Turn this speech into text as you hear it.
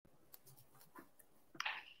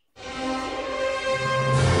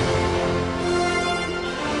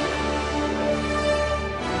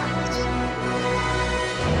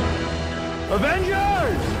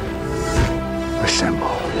Avengers!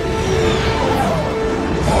 Assemble.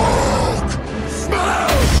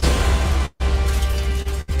 Smash!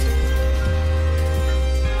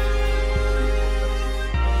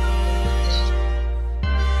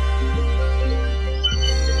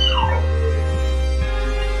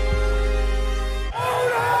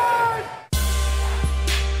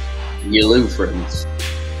 Hello, friends.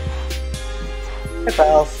 Hey,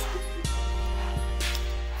 pals.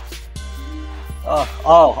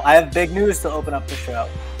 Oh, I have big news to open up the show.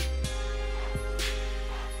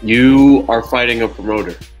 You are fighting a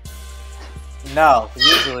promoter. No,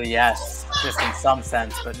 usually yes, just in some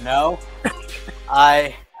sense, but no.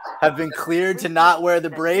 I have been cleared to not wear the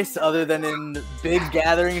brace other than in big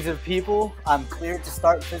gatherings of people. I'm cleared to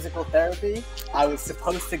start physical therapy. I was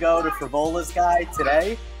supposed to go to Frivola's guy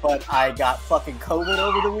today, but I got fucking COVID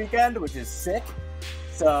over the weekend, which is sick.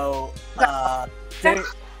 So,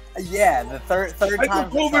 yeah, the third I time.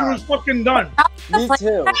 thought COVID was fucking done. Me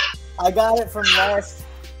too. I got it from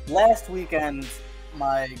last weekend.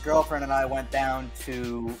 My girlfriend and I went down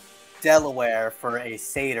to Delaware for a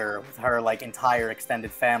Seder with her entire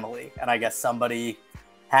extended family, and I guess somebody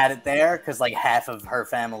had it there because half of her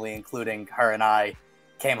family, including her and I,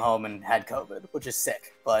 came home and had COVID, which is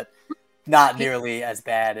sick, but not nearly as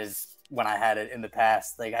bad as when I had it in the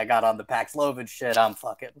past. I got on the Paxlovid shit.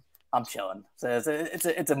 I'm chilling. So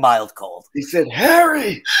it's a mild cold. He said,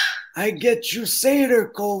 Harry, I get you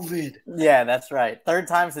Seder COVID. Yeah, that's right. Third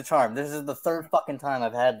time's the charm. This is the third fucking time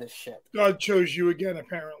I've had this shit. God chose you again,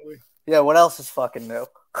 apparently. Yeah, what else is fucking new?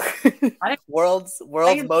 World's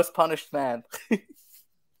most punished man. What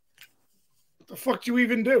the fuck do you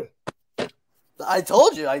even do? I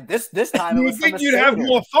told you. This time you it would was think you'd have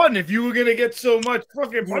more fun if you were gonna get so much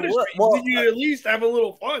fucking punishment. You'd at least have a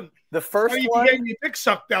little fun. The first you one, getting your dick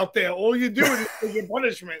sucked out there. All you do is taking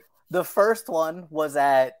punishment. The first one was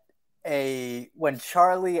at when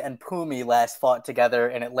Charlie and Pumi last fought together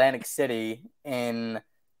in Atlantic City in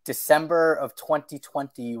December of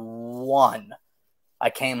 2021. I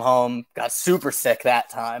came home, got super sick that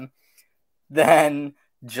time. Then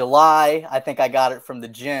July, I think I got it from the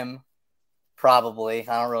gym. Probably.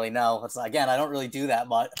 I don't really know. Again, I don't really do that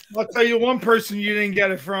much. I'll tell you one person you didn't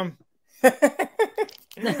get it from.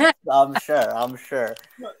 I'm sure.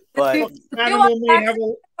 But and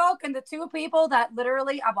the two people that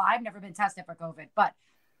literally, well, I've never been tested for COVID, but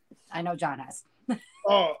I know John has.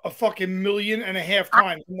 A fucking 1.5 million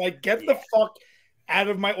times. I'm like, get the fuck out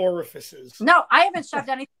of my orifices. No, I haven't shoved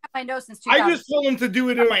anything up my nose since 2000. I just told him to do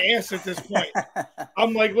it in my ass at this point.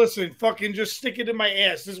 I'm like, listen, fucking just stick it in my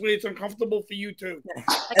ass. This way it's uncomfortable for you too.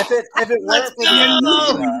 if it works for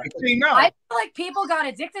no. I feel like people got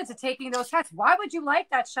addicted to taking those shots. Why would you like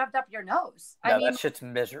that shoved up your nose? I mean, that shit's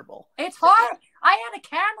miserable. It's hard. I had a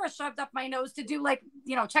camera shoved up my nose to do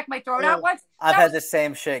check my throat out once. I've had the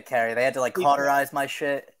same shit, Carrie. They had to cauterize my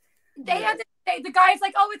shit. They had to. The guy's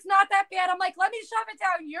like, "Oh, it's not that bad." I'm like, "Let me shove it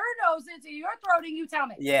down your nose into your throat, and you tell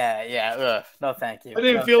me." Yeah. Ugh. No, thank you. I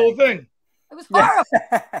didn't feel a thing. It was horrible.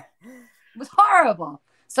 It was horrible.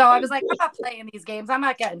 So I was like, "I'm not playing these games. I'm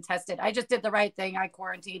not getting tested. I just did the right thing. I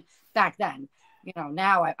quarantined back then.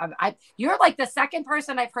 Now I you're like the second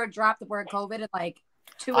person I've heard drop the word COVID in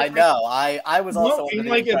 2 or 3 know. I was also in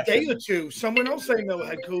a day or two. Someone else I know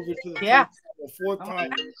had COVID for the fourth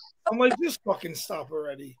time. I'm like, just fucking stop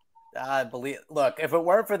already. I believe. Look, if it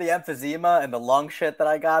weren't for the emphysema and the lung shit that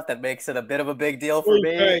I got, that makes it a bit of a big deal for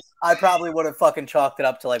me. I probably would have fucking chalked it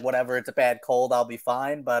up to whatever. It's a bad cold, I'll be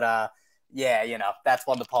fine. But yeah, that's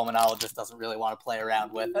one the pulmonologist doesn't really want to play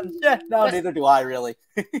around with. And neither do I really.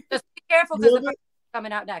 Just be careful because the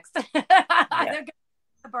coming out next.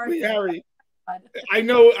 Harry,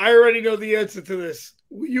 I already know the answer to this.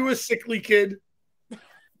 Were you a sickly kid?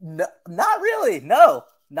 No, not really. No.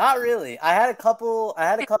 Not really. I had a couple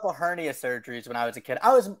hernia surgeries when I was a kid.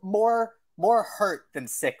 I was more hurt than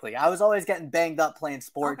sickly. I was always getting banged up playing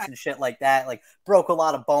sports and shit like that. Broke a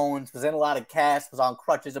lot of bones, was in a lot of casts, was on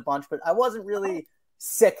crutches a bunch, but I wasn't really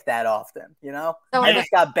sick that often, So I just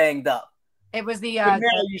got banged up. It was the now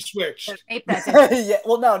you switched. Yeah.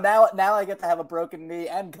 Well, no. Now I get to have a broken knee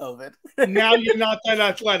and COVID. Now you're not that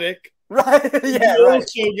athletic, right? Yeah. You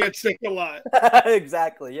also get sick a lot.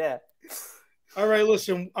 Exactly. Yeah. All right,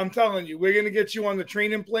 listen, I'm telling you, we're going to get you on the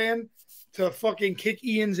training plan to fucking kick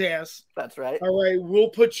Ian's ass. That's right. All right, we'll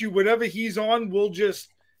put you, whatever he's on, we'll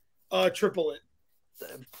just triple it.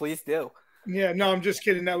 Please do. Yeah, no, I'm just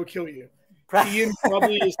kidding. That would kill you. Ian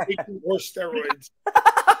probably is taking more steroids.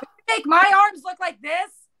 Make my arms look like this?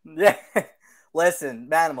 Yeah. Listen,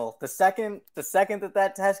 Manimal, the second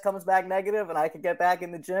that test comes back negative and I can get back in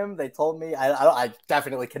the gym, they told me I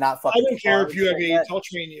definitely cannot fucking. I don't care if you have AIDS. I'll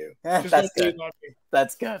train you. Just That's don't good. do it on me.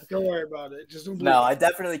 That's good. Don't worry about it. Just don't do No, it. I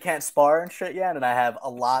definitely can't spar and shit yet, and I have a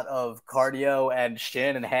lot of cardio and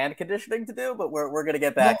shin and hand conditioning to do, but we're gonna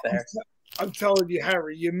get back there. I'm telling you,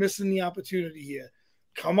 Harry, you're missing the opportunity here.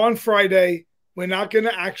 Come on Friday. We're not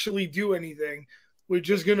gonna actually do anything. We're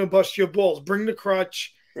just gonna bust your balls. Bring the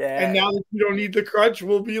crutch. Yeah. And now that you don't need the crutch,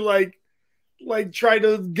 we'll be like try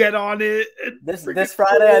to get on it. This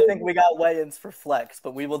Friday, I think we got weigh-ins for flex,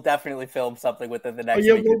 but we will definitely film something within the next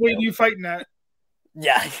week. What weight are you fighting at?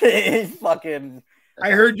 Yeah, fucking.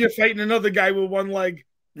 I heard you're fighting another guy with one leg.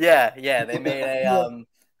 Yeah. They made a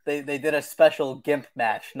They did a special gimp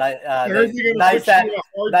match. Nysack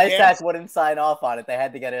wouldn't sign off on it. They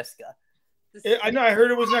had to get Iska. I know. I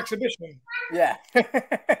heard it was an exhibition. Yeah.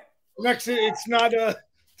 It's not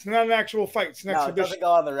an actual fight. It's an exhibition. It doesn't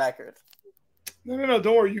go on the record. No.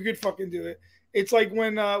 Don't worry. You could fucking do it. It's like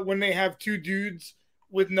when they have two dudes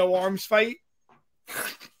with no arms fight.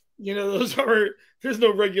 There's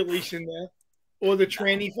no regulation there. Or the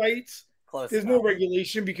tranny fights. There's no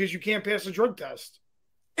regulation because you can't pass a drug test.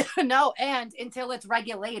 No, and until it's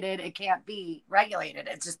regulated, it can't be regulated.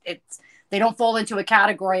 They don't fall into a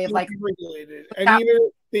category of like regulated. And even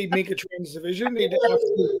if they make a trans division, they have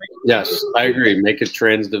to. Yes, I agree. Make it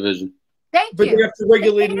trans division. But they have to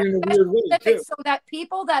regulate it in a weird way too. So that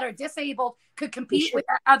people that are disabled could compete with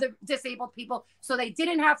other disabled people, so they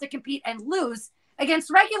didn't have to compete and lose against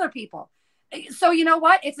regular people. So you know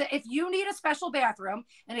what? If you need a special bathroom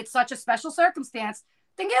and it's such a special circumstance,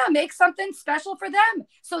 then make something special for them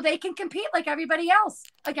so they can compete like everybody else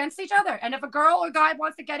against each other. And if a girl or guy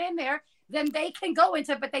wants to get in there, then they can go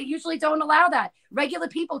into it, but they usually don't allow that. Regular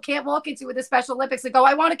people can't walk into the Special Olympics and go,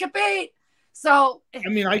 I want to compete. So I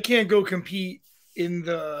mean, I can't go compete in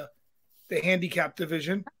the handicap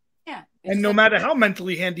division. Yeah. And no matter how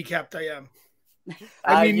mentally handicapped I am.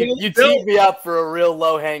 You teed me up for a real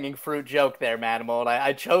low-hanging fruit joke there, Manimal, and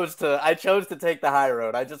I chose to take the high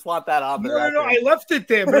road. I just want that on the record. No, I left it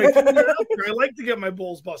there, but I threw it out there. I like to get my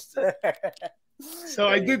balls busted. So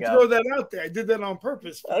I did throw that out there. I did that on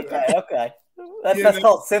purpose. Okay. That's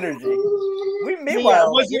called synergy.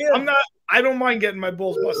 I don't mind getting my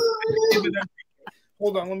balls busted.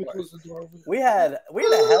 Hold on, let me close the door. We had a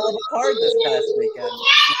hell of a card this past weekend.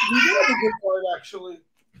 We did have a good card, actually.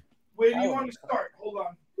 Where do you want to start? Hold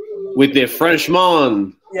on. With the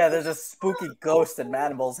Frenchman. Yeah, there's a spooky ghost in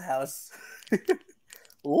Manimal's house.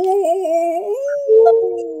 Ooh.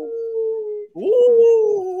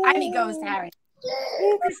 Tiny ghost, Harry.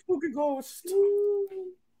 Spooky ghost.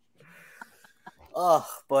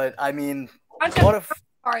 But I mean, what if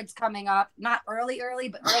cards coming up? Not early,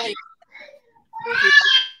 but early.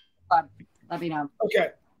 Let me know. Okay.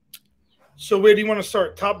 So where do you want to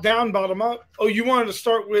start? Top down, bottom up? Oh, you wanted to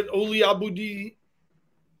start with Oli Aboudi.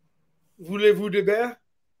 Voulez-vous de bear?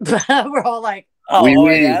 We're all like,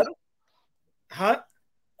 OAM? Huh?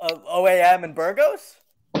 OAM and Burgos?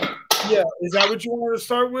 Yeah. Is that what you wanted to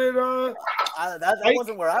start with? That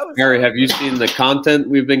wasn't where I was. Harry, have you seen the content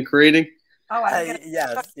we've been creating?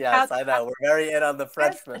 Yes, I know. We're very in on the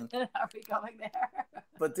Frenchman. Are we going there?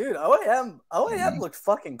 But dude, OAM looked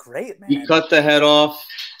fucking great, man. He cut the head off.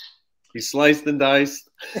 He sliced and diced.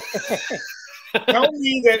 Tell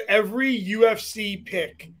me that every UFC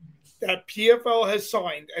pick that PFL has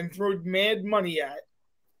signed and thrown mad money at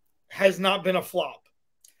has not been a flop.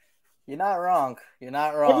 You're not wrong.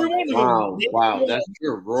 Wow, that's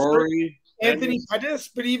true. Rory. Anthony Pettis,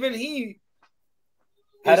 but even he.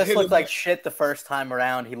 Pettis looked like shit the first time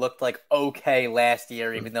around. He looked like okay last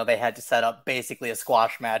year, even though they had to set up basically a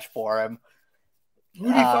squash match for him. Who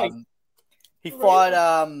did he fight? He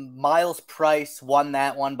fought Miles Price, won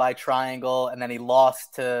that one by triangle, and then he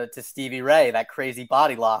lost to Stevie Ray, that crazy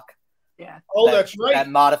body lock. Yeah. That's right. That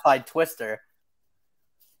modified twister.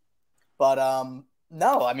 But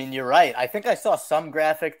no, I mean, you're right. I think I saw some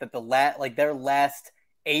graphic that their last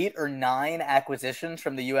 8 or 9 acquisitions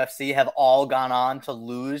from the UFC have all gone on to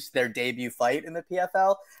lose their debut fight in the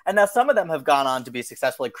PFL. And now some of them have gone on to be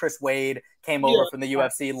successful. Like Chris Wade came over from the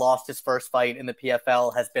UFC, lost his first fight in the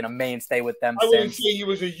PFL, has been a mainstay with them since. I wouldn't say he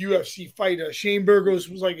was a UFC fighter. Shane Burgos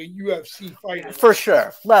was like a UFC fighter. For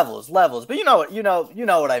sure. Levels. But you know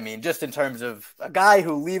what I mean, just in terms of a guy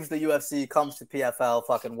who leaves the UFC, comes to PFL,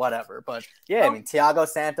 fucking whatever. But yeah, I mean, Thiago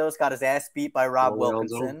Santos got his ass beat by Rob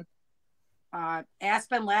Wilkinson.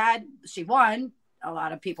 Aspen Ladd, she won. a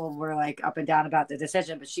lot of people were like up and down about the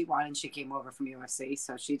decision, but she won and she came over from UFC,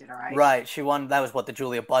 so she did all right. Right, she won. That was what the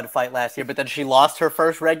Julia Budd fight last year, but then she lost her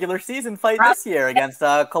first regular season fight this year against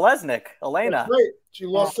Kolesnik, Elena. Right. She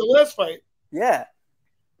lost the last fight. Yeah.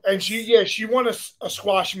 And she won a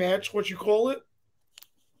squash match. What you call it?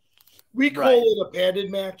 We call it a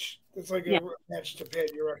padded match. It's like a match to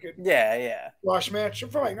pad, you reckon? Yeah. Squash match.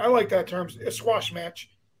 Fine. I like that term. A squash match.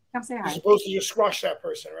 Come say hi. You're supposed to just squash that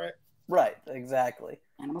person, right? Right, exactly.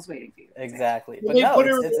 Animals waiting for you. Exactly. But But they put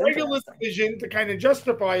her in a regular division to kind of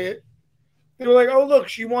justify it. They were like, oh, look,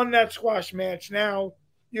 she won that squash match. Now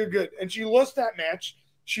you're good. And she lost that match.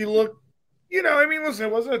 She looked, listen,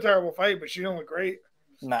 it wasn't a terrible fight, but she didn't look great.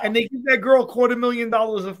 No. And they give that girl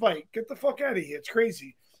 $250,000 a fight. Get the fuck out of here. It's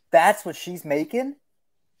crazy. That's what she's making?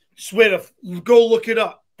 Swear to go look it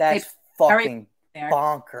up. That's fucking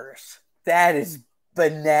bonkers. That is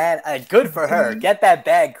banana. Good for her. Get that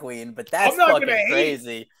bag, queen. But that's fucking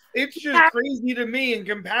crazy. It's just crazy to me in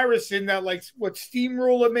comparison that like what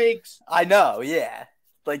Steamroller makes. I know, yeah.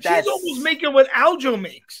 Like she's almost making what Aljo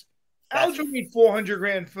makes. Aljo made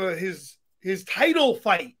 $400,000 for his title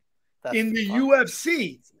fight in the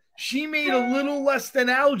UFC. She made a little less than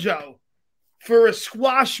Aljo for a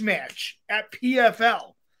squash match at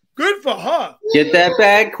PFL. Good for her. Get that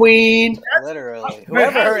bag, queen. Literally.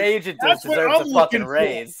 Whoever her agent is deserves a fucking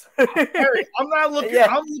raise. Harry, I'm not looking. Yeah.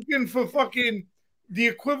 I'm looking for fucking the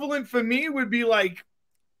equivalent for me would be like,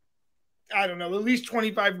 I don't know, at least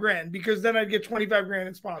 $25,000 because then I'd get $25,000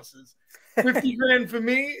 in sponsors. $50,000 for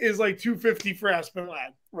me is like $250 for Aspen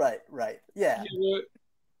Lad. Right. Yeah.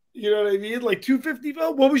 You know what I mean? Like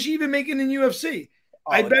 $250. What was she even making in UFC?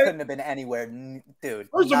 Oh, I bet it couldn't have been anywhere, dude.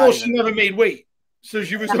 First of all, she never made weight. So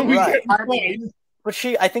she was always getting paid. But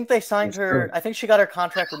I think they signed her. I think she got her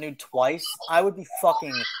contract renewed twice. I would be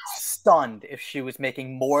fucking stunned if she was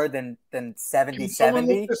making more than 70.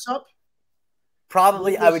 Look this up?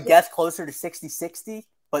 Probably, I would guess closer to 60,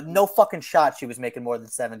 but no fucking shot she was making more than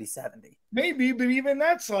 70. Maybe, but even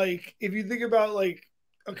that's like, if you think about like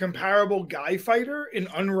a comparable guy fighter, an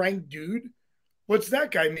unranked dude, what's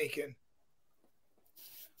that guy making?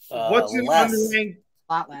 What's an unranked?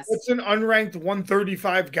 What's an unranked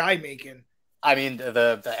 135 guy making? I mean,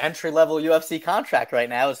 the entry-level UFC contract right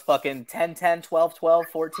now is fucking 10-10, 12-12,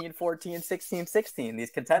 14-14, 16-16,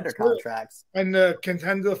 these contender contracts. And the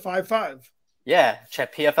contender 5-5. Yeah,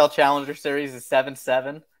 PFL Challenger Series is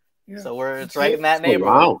 7-7. Yeah. So it's right in that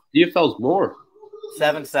neighborhood. Wow, PFL's more.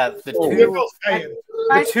 7-7.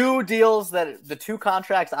 The two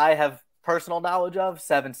contracts I have personal knowledge of,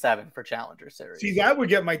 7-7 for Challenger Series. See, that would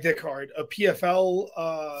get my dick hard. A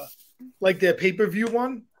PFL, like their pay-per-view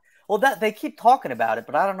one. Well, that they keep talking about it,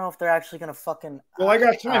 but I don't know if they're actually going to fucking. Well, I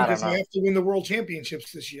got time because I have to win the World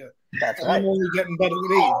Championships this year. That's right. I'm only getting better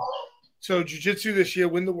with age. So jiu-jitsu this year,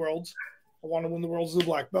 win the Worlds. I want to win the Worlds as a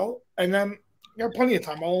black belt, and then I got plenty of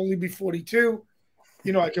time. I'll only be 42.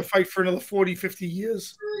 I can fight for another 40, 50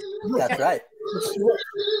 years. That's right.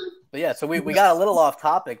 But yeah, so we got a little off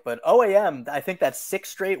topic, but OAM, I think that's 6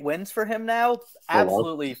 straight wins for him now.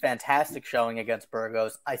 Absolutely fantastic showing against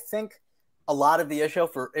Burgos. I think a lot of the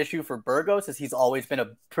issue for Burgos is he's always been a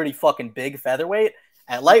pretty fucking big featherweight.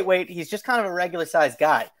 At lightweight, he's just kind of a regular sized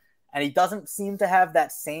guy. And he doesn't seem to have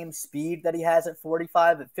that same speed that he has at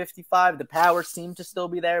 45, at 55. The power seemed to still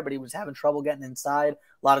be there, but he was having trouble getting inside,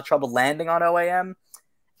 a lot of trouble landing on OAM.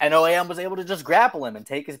 And OAM was able to just grapple him and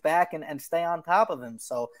take his back and stay on top of him.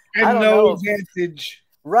 So I don't know advantage.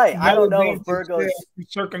 Right. I don't know if Burgos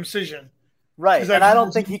circumcision. Right. And I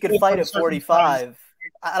don't think he could fight at 45.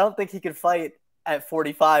 I don't think he could fight at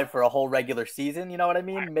 45 for a whole regular season. You know what I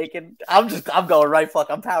mean? I'm going right.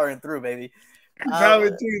 I'm powering through, baby. I'm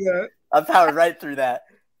powering right through that.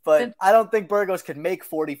 But I don't think Burgos could make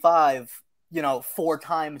 45, 4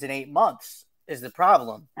 times in 8 months. Is the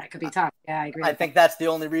problem. That could be tough. Yeah, I agree. I think that's the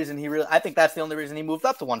only reason he moved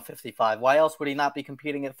up to 155. Why else would he not be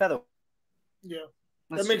competing at featherweight? Yeah,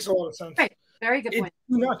 that makes a lot of sense. Right. Very good point.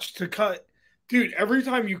 It's too much to cut. Dude, every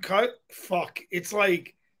time you cut, it's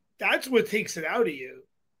like that's what takes it out of you.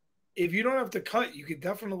 If you don't have to cut, you could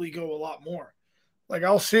definitely go a lot more. Like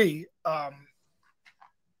I'll see.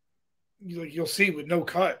 You'll see with no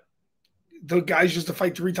cut. The guys used to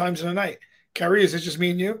fight 3 times in a night. Kerry, is it just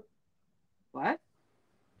me and you? What?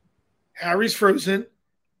 Harry's frozen.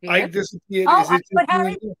 Yeah. I disappeared. But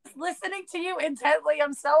Harry's listening to you intently.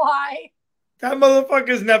 I'm so high. That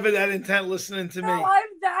motherfucker's never that intent listening to me. No, I'm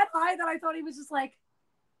that high that I thought he was just like.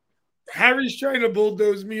 Harry's trying to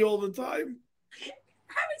bulldoze me all the time.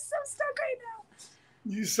 Harry's so stuck right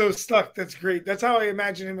now. He's so stuck. That's great. That's how I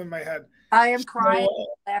imagine him in my head. I am crying,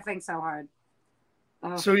 laughing so hard.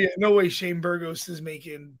 So yeah, no way Shane Burgos is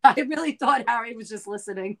making. I really thought Harry was just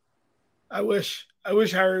listening. I wish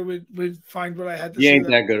Harry would find what I had to He say. ain't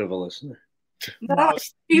that good of a listener. No,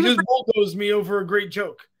 he just bulldozed me over a great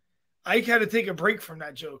joke. Ike had to take a break from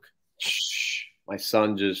that joke. Shh. My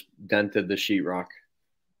son just dented the sheetrock.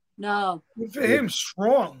 No. Good for him.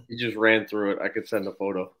 Strong. He just ran through it. I could send a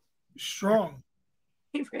photo. Strong.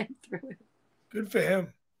 He ran through it. Good for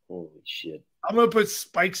him. Holy shit. I'm going to put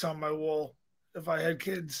spikes on my wall if I had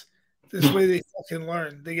kids. This way they fucking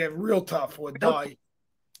learn. They get real tough or die.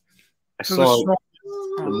 I saw the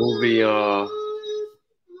movie,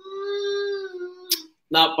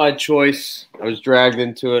 not by choice. I was dragged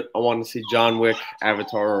into it. I wanted to see John Wick,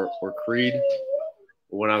 Avatar, or Creed.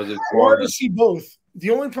 When I was in I Florida. wanted to see both. The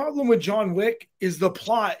only problem with John Wick is the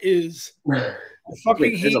plot is I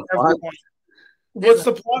fucking hate everyone. What's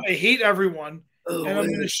the plot? I hate everyone, and I'm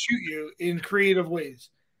going to shoot you in creative ways.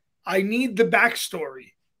 I need the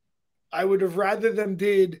backstory. I would have rather them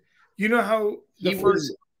did. You know how he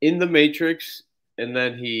was in the Matrix, and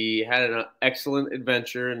then he had an excellent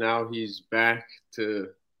adventure, and now he's back to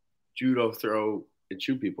judo, throw, and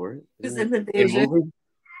shoot people. Right? He was in the Matrix.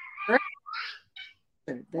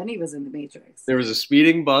 Then he was in the Matrix. There was a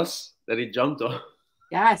speeding bus that he jumped on.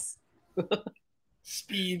 Yes.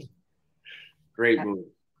 Speed. Great movie.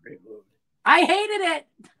 Great movie. I hated it.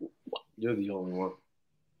 You're the only one.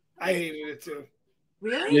 I hated it too.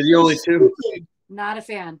 Really? You're the only two. Not a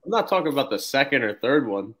fan. I'm not talking about the second or third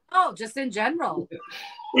one. Oh, just in general.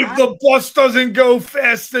 If the bus doesn't go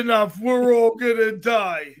fast enough, we're all gonna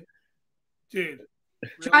die. Dude.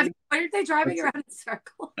 Why aren't they driving around in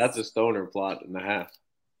circles? That's a stoner plot and a half.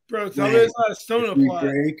 Bro, tell me it's not a stoner plot. We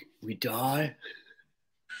break, we die.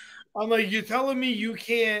 I'm like, you're telling me you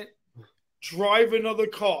can't drive another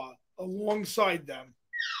car alongside them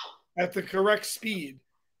at the correct speed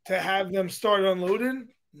to have them start unloading?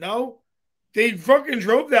 No. They fucking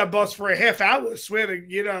drove that bus for a half hour. Swear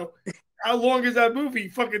to, how long is that movie?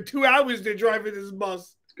 Fucking 2 hours they're driving this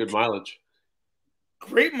bus. It's good mileage.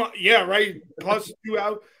 Great. Yeah, right. Plus 2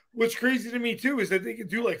 hours. What's crazy to me, too, is that they can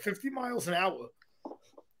do like 50 miles an hour.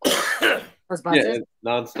 Yeah,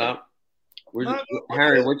 nonstop.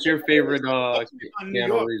 Harry, what's your favorite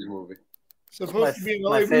Keanu Reeves movie? Supposed to be in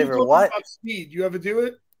my favorite what? Speed. You ever do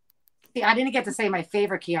it? See, I didn't get to say my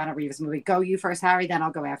favorite Keanu Reeves movie. Go you first, Harry, then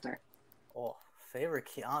I'll go after. Oh, favorite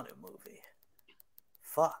Keanu movie?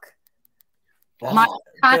 Fuck. My-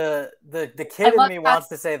 the kid in me wants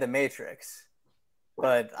to say The Matrix,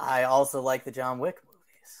 but I also like the John Wick movies.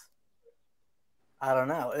 I don't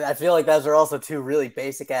know. I feel like those are also two really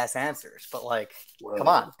basic ass answers, but like, come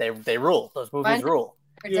on, they rule. Those movies rule.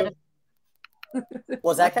 Yeah.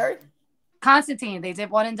 Was that Kerry? Constantine, they did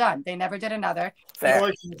one and done. They never did another.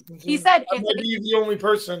 Fair. He said I might be the only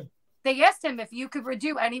person. They asked him if you could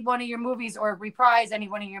redo any one of your movies or reprise any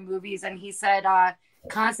one of your movies, and he said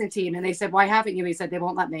Constantine, and they said, why haven't you? He said, they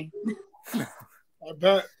won't let me. I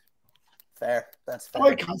bet. Fair. That's fair. I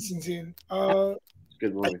like Constantine.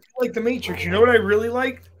 Good movie. I like The Matrix. You know what I really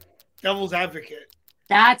liked? Devil's Advocate.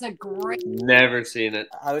 That's a great. Never seen it.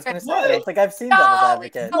 I was going to say, I don't think I've seen Devil's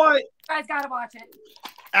Advocate. What? You guys gotta watch it.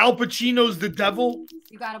 Al Pacino's the devil.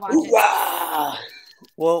 You gotta watch it.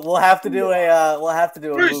 We'll have to do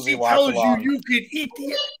a First movie he watch tells along.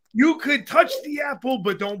 you could touch the apple,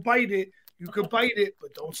 but don't bite it. You could bite it,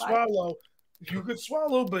 but don't swallow. You could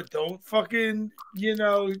swallow, but don't fucking,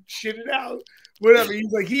 shit it out. Whatever.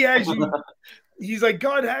 He's like, he has you. He's like,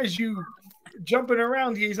 God has you jumping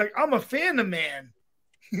around here. He's like, I'm a fan of man.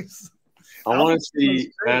 I want to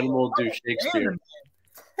see Manimal do Shakespeare.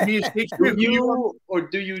 Do you or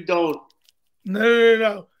do you don't?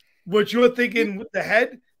 No. What you're thinking with the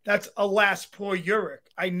head, that's alas poor Uric.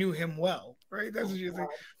 I knew him well, right? That's what you're thinking.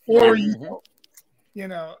 Or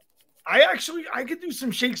I could do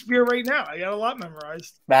some Shakespeare right now. I got a lot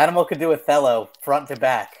memorized. Manimal could do Othello front to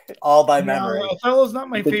back, all by memory. Othello's not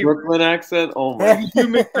my favorite. Brooklyn accent. Oh my!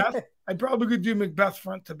 I probably could do Macbeth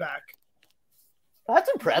front to back. That's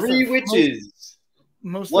impressive. 3 witches.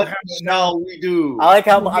 What shall we do? I like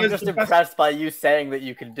how I'm just impressed by you saying that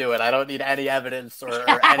you can do it. I don't need any evidence or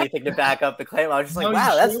anything to back up the claim. I was just like,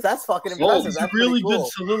 wow, that's fucking impressive. It's That's a really cool. good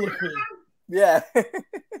soliloquy. Yeah.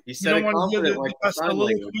 You said it confident like the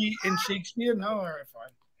soliloquy in Shakespeare? No, all right,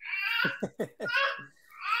 fine.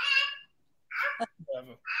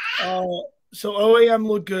 So OAM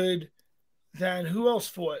looked good. Then who else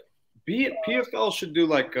fought? PFL should do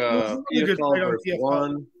like PFL versus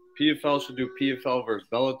one. PFL should do PFL versus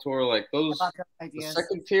Bellator. Like those, the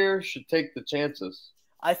second tier should take the chances.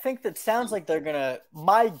 I think that sounds like they're gonna.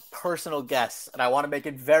 My personal guess, and I want to make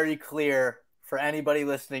it very clear for anybody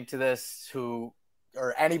listening to this who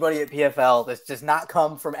or anybody at PFL. This does not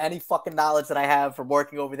come from any fucking knowledge that I have from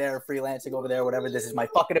working over there, or freelancing over there, whatever. This is my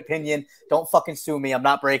fucking opinion. Don't fucking sue me. I'm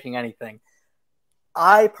not breaking anything.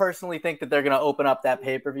 I personally think that they're going to open up that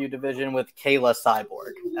pay-per-view division with Kayla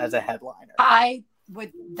Cyborg as a headliner.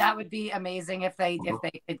 That would be amazing if they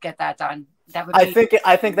could get that done. That would.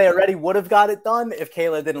 I think they already would have got it done if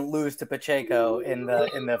Kayla didn't lose to Pacheco in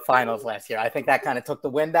the finals last year. I think that kind of took the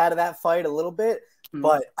wind out of that fight a little bit. Mm-hmm.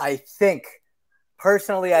 But I think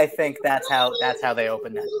that's how they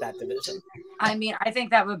open that division. I mean, I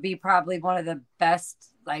think that would be probably one of the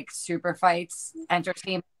best like super fights,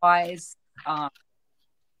 entertainment wise,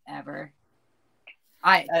 ever.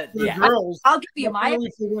 Girls, I'll give you my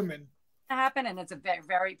for women. Happen, and it's a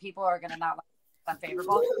very people are going to not like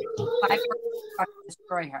unfavorable. I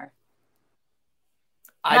destroy her.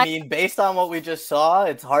 I mean, based on what we just saw,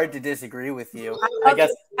 it's hard to disagree with you. I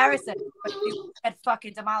guess Harrison, but you get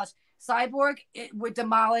fucking demolished. Cyborg it would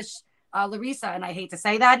demolish Larissa, and I hate to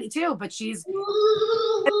say that too, but she's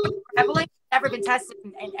never been tested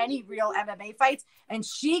in any real MMA fights, and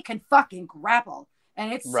she can fucking grapple,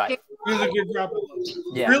 and it's right. She's a good grappler.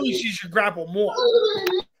 Yeah. Really, she should grapple more.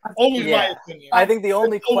 Only my opinion. I think the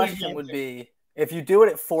only question would be, if you do it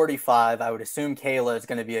at 45, I would assume Kayla is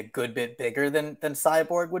going to be a good bit bigger than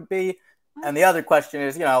Cyborg would be. And the other question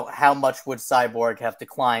is, how much would Cyborg have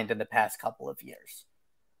declined in the past couple of years?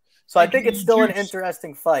 So I think it's still an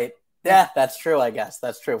interesting fight. Yeah, that's true, I guess.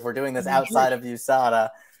 That's true. If we're doing this outside of USADA,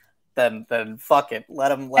 then fuck it.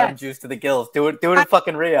 Let him juice to the gills. Do it in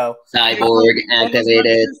fucking Rio. Cyborg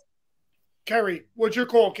activated. Kerry, what's your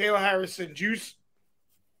call? Kayla Harrison, juice?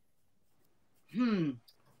 I'm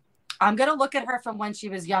gonna look at her from when she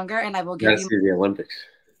was younger, and I will give you the Olympics.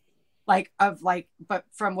 But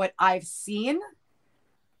from what I've seen,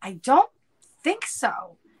 I don't think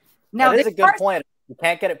so. Now that is a good point. You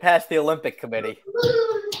can't get it past the Olympic committee.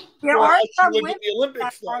 There are some women the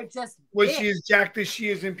Olympics that are just when she is jacked as she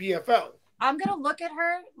is in PFL. I'm gonna look at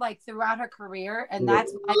her like throughout her career, and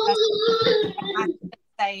that's my best. I'm not gonna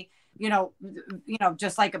say.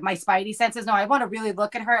 Just like my spidey senses. No, I want to really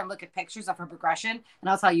look at her and look at pictures of her progression, and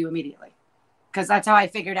I'll tell you immediately. Because that's how I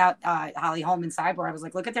figured out Holly Holm and Cyborg. I was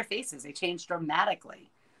like, look at their faces. They changed dramatically.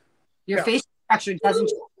 Your facial structure doesn't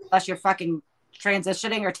change unless you're fucking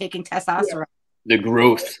transitioning or taking testosterone. The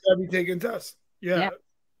growth. Be taking tests. Yeah.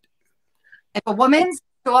 If a woman's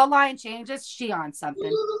jawline changes, she on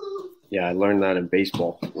something. Yeah, I learned that in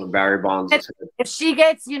baseball when Barry Bonds. If she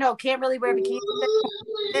gets, can't really wear bikinis.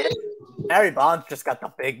 Barry Bonds just got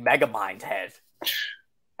the big mega mind head.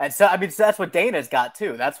 And so, so that's what Dana's got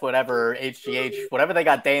too. That's whatever whatever they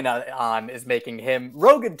got Dana on is making him.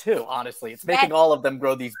 Rogan too, honestly. It's making all of them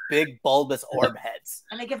grow these big bulbous orb heads.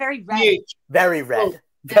 And they get very red. Very red. Oh.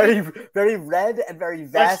 Very red and very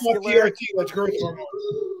vascular. That's TRT, that's growth hormone.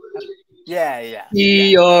 Yeah.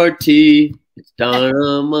 TRT. It's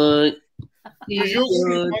dynamite.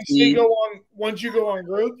 Once you go on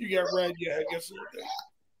growth, you get red. Yeah, I guess.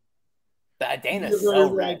 Dana's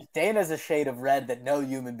so red. Dana's a shade of red that no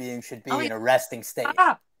human being should be in a resting state.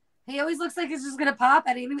 He always looks like he's just gonna pop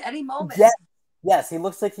at any moment. Yes, he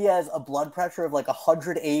looks like he has a blood pressure of like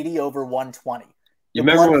 180 over 120. You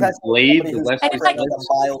remember when Blade, the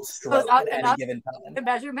a mild stroke at any given time. The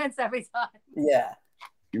measurements every time. Yeah.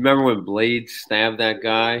 You remember when Blade stabbed that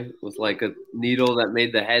guy with like a needle that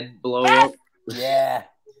made the head blow up? Yeah.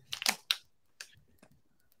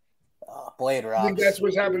 Blade rocks. I think that's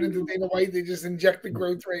what's happening to Dana White. They just inject the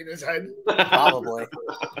growth rate in his head. Probably.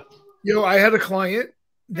 I had a client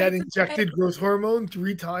that injected growth hormone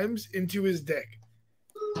 3 times into his dick.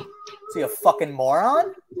 Is he a fucking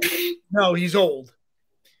moron? No, he's old.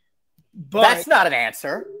 But that's not an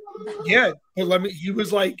answer. Yeah, but he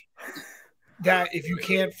was like that if you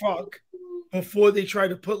can't fuck before they try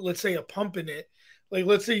to put, let's say, a pump in it. Like,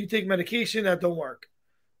 let's say you take medication that don't work.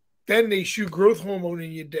 Then they shoot growth hormone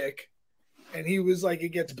in your dick. And he was like, it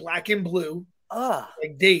gets black and blue,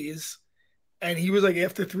 like days. And he was like,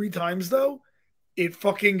 after 3 times, though, it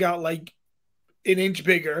fucking got like an inch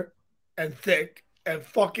bigger and thick. And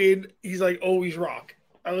fucking, he's like, always rock.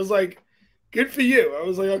 I was like, good for you. I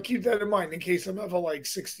was like, I'll keep that in mind in case I'm ever like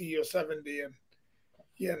 60 or 70 and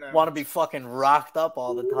want to be fucking rocked up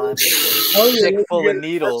all the time. Stick full of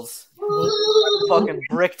needles. Fucking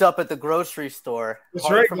bricked up at the grocery store.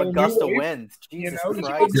 That's right. From a gust of wind. Jesus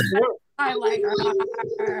Christ. I like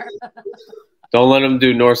her. Don't let him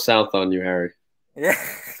do north-south on you, Harry. Yeah.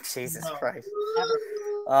 Jesus Christ.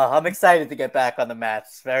 I'm excited to get back on the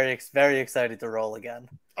mats. Very, very excited to roll again.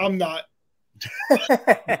 I'm not.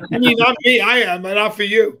 I mean, not me. I am, but not for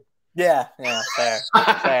you. Yeah,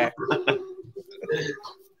 fair.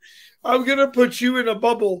 I'm gonna put you in a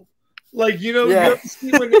bubble. Like, you ever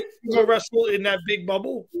see when they wrestle in that big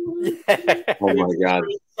bubble? Yeah. Oh my God!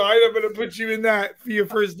 I'm gonna put you in that for your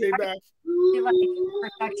first day back.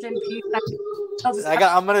 Protection piece.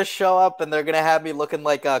 I'm gonna show up and they're gonna have me looking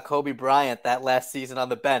like Kobe Bryant that last season on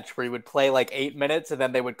the bench, where he would play like 8 minutes and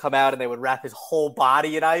then they would come out and they would wrap his whole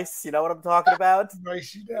body in ice. You know what I'm talking about?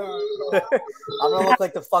 Nice, I'm gonna look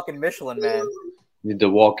like the fucking Michelin Man. You need to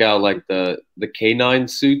walk out like the canine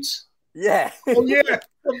suits. Yeah. Oh yeah,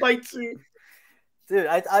 the bite suit. Dude,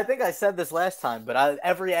 I think I said this last time, but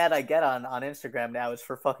every ad I get on Instagram now is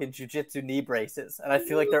for fucking jiu-jitsu knee braces, and I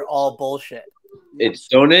feel like they're all bullshit. It's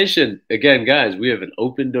donation. Again, guys, we have an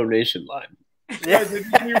open donation line. Yeah,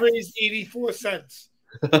 we raised 84 cents.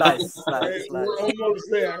 Nice. We're almost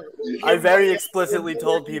there. I very explicitly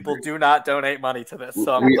told people do not donate money to this,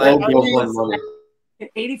 so I'm We glad all go for money.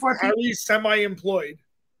 84 people. He's semi-employed.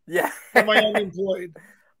 Yeah. Semi-unemployed.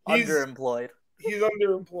 Underemployed. He's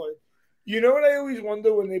underemployed. You know what I always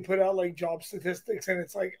wonder when they put out like job statistics and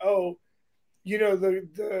it's like, oh,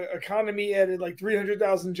 the economy added like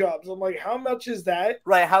 300,000 jobs. I'm like, how much is that?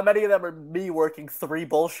 Right. How many of them are me working 3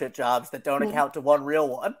 bullshit jobs that don't account to 1 real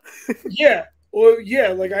one? Yeah. Or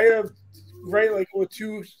like I have, right, like with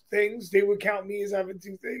 2 things, they would count me as having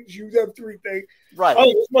 2 things. You have 3 things. Right. Oh,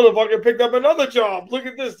 this motherfucker picked up another job. Look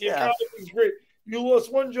at this. The economy is great. You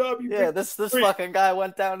lost 1 job. This fucking guy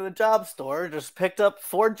went down to the job store, just picked up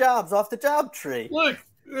 4 jobs off the job tree. Look,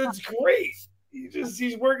 it's great.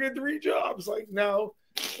 He's working 3 jobs. Like, no,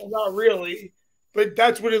 well, not really, but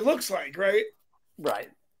that's what it looks like, right? Right.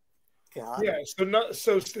 God. Yeah.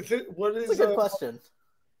 What is That's a good question?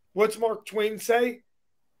 What's Mark Twain say?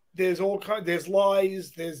 There's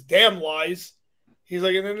lies, there's damn lies. He's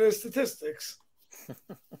like, and then there's statistics.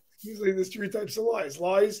 He's like, there's 3 types of lies: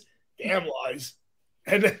 lies, damn lies,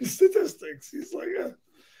 and then statistics. He's like,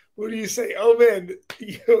 what do you say? Oh man,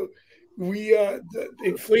 the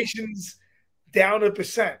inflation's down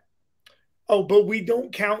 1%. Oh, but we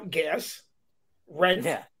don't count gas, rent,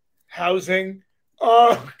 housing,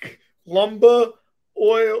 lumber,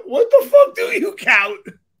 oil. What the fuck do you count?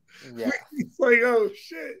 Yeah. It's like, oh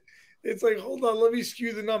shit. It's like, hold on, let me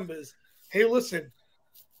skew the numbers. Hey, listen.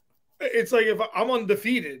 It's like if I'm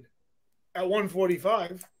undefeated at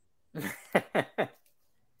 145. There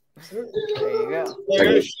you go.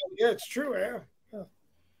 Yeah, it's true. I am. Yeah.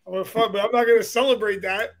 I'm gonna fuck, but I'm not gonna celebrate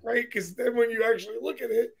that, right? Because then when you actually look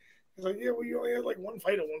at it, it's like, yeah, well, you only had like 1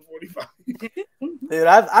 fight at 145. Dude,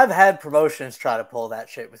 I've had promotions try to pull that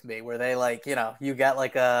shit with me, where they you get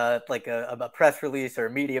like a press release or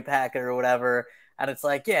a media packet or whatever, and it's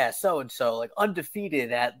like, yeah, so and so like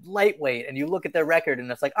undefeated at lightweight, and you look at their record and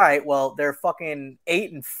it's like, all right, well, they're fucking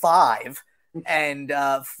 8-5. And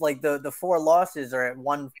like the 4 losses are at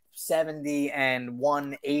 170 and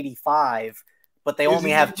 185, but they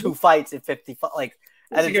only have 2 fights at 55. Like,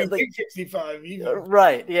 and it's like 65,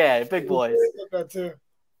 right? Yeah, big boys. That too.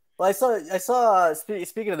 Well, I saw.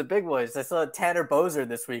 Speaking of the big boys, I saw Tanner Bozer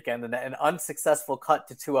this weekend in an unsuccessful cut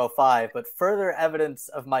to 205, but further evidence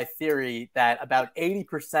of my theory that about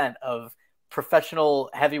 80% of professional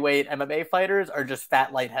heavyweight MMA fighters are just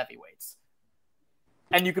fat light heavyweights.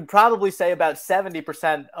 And you could probably say about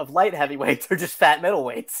 70% of light heavyweights are just fat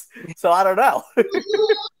middleweights. So I don't know.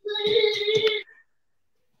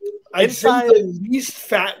 I'd say the least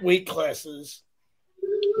fat weight classes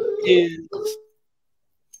is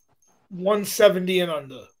 170 and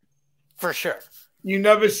under. For sure. You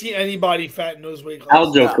never see anybody fat in those weight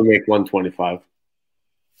classes. Aljo can make 125.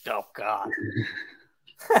 Oh, God.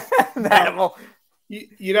 Manimal.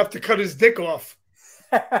 You'd have to cut his dick off.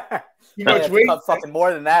 You know, weight? Cut fucking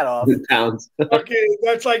more than that off. Pounds. Okay,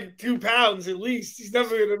 that's like 2 pounds at least. He's never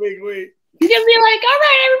going to make weight. He's going to be like, all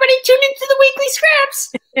right, everybody tune into the weekly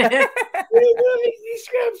scraps. Weekly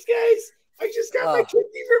scraps, guys. I just got my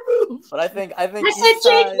kidney removed. But I think I said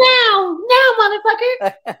Jake now,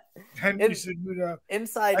 motherfucker. Henry said,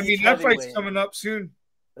 inside. I mean, that fight's coming up soon.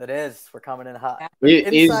 It is. We're coming in hot.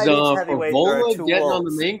 Is Favola getting on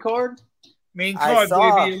the main card? Main card,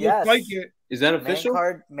 baby. It looks like it. Is that official?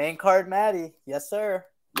 Main card, Maddie. Yes, sir.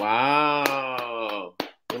 Wow.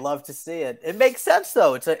 We love to see it. It makes sense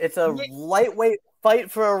though. It's a lightweight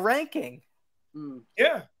fight for a ranking.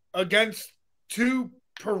 Yeah, against 2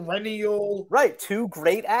 perennial, 2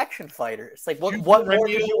 great action fighters. Like what more could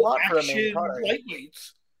you want for a main card?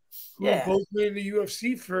 Lightweights who have both been in the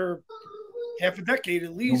UFC for half a decade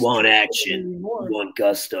at least. You want action. You want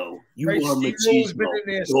gusto. You want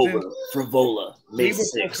machismo. Frivola. May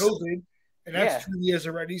 6th. COVID, and that's 2 years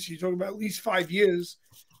already. So you're talking about at least 5 years.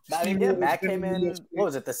 Matt came in. What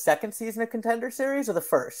was it? The 2nd season of Contender Series or the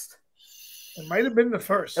 1st? It might have been the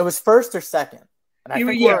first. It was first or second. And I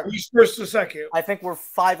think he's first or second. I think we're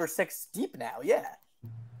 5 or 6 deep now. Yeah.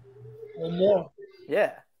 Or more.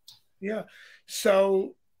 Yeah. Yeah.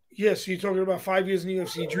 So, so you're talking about 5 years in the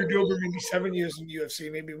UFC. Drew Dober, maybe 7 years in the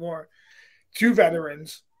UFC, maybe more. 2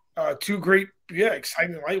 veterans. 2 great,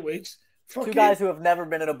 exciting lightweights. 2 guys who have never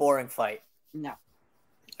been in a boring fight. No.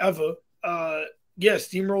 Ever.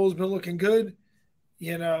 Steamroller's been looking good.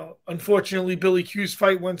 You know, unfortunately, Billy Q's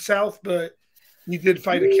fight went south, but he did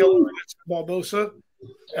fight a killer against Barbosa.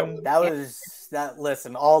 And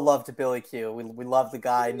listen, all love to Billy Q. We love the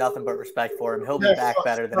guy. Nothing but respect for him. He'll be back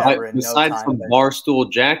better than ever in no time. Besides some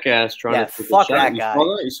barstool jackass trying to fuck that guy.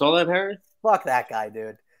 You saw that, Harry? Fuck that guy,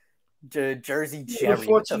 dude. Jersey Jerry.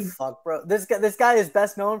 What the fuck, bro? This guy is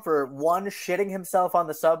best known for 1, shitting himself on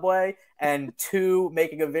the subway, and 2,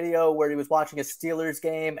 making a video where he was watching a Steelers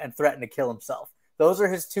game and threatened to kill himself. Those are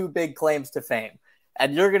his 2 big claims to fame.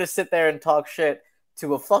 And you're going to sit there and talk shit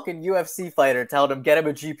to a fucking UFC fighter, telling him get him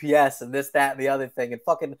a GPS and this, that, and the other thing, and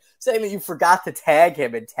fucking saying that you forgot to tag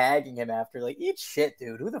him and tagging him after. Like, eat shit,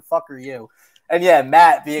 dude. Who the fuck are you? And yeah,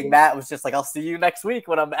 Matt was just like, I'll see you next week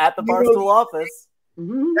when I'm at the Barstool office.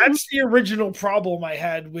 That's the original problem I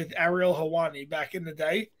had with Ariel Helwani back in the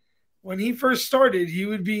day. When he first started, he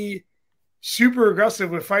would be super aggressive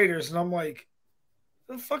with fighters, and I'm like,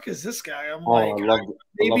 the fuck is this guy? I'm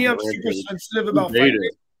maybe I'm super sensitive about fighting.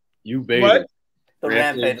 You beta. What? The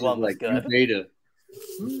Rampage one was good. Beta.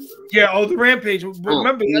 Yeah, the Rampage.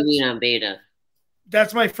 Remember beta.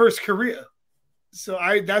 That's my first career. So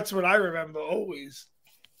that's what I remember always.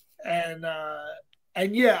 And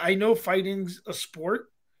I know fighting's a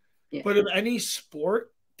sport, but of any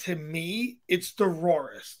sport, to me, it's the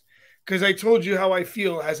rawest. Because I told you how I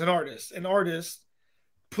feel as an artist. An artist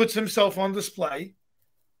puts himself on display,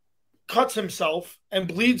 cuts himself, and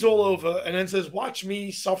bleeds all over, and then says, watch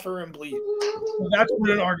me suffer and bleed. So that's what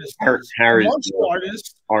an artist does. Harry's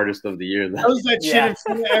artist of the year. Does that shit in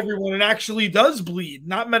front of everyone and actually does bleed,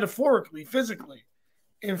 not metaphorically, physically,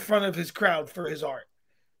 in front of his crowd for his art.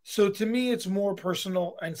 So to me, it's more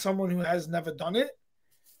personal, and someone who has never done it,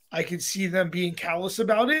 I could see them being callous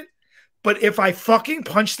about it. But if I fucking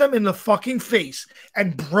punched them in the fucking face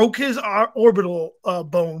and broke his orbital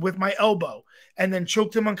bone with my elbow and then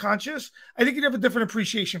choked him unconscious, I think you'd have a different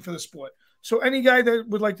appreciation for the sport. So any guy that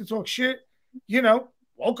would like to talk shit,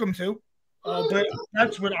 welcome to. But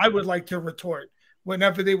that's what I would like to retort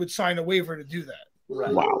whenever they would sign a waiver to do that.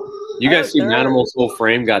 Right. Wow. You guys see Manimal's whole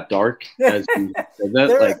frame got dark as he said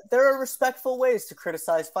that? There are respectful ways to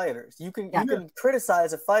criticize fighters. You can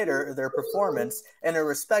criticize a fighter or their performance in a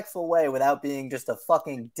respectful way without being just a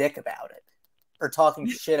fucking dick about it or talking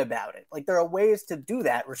shit about it. Like, there are ways to do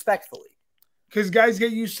that respectfully. Because guys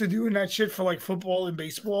get used to doing that shit for like football and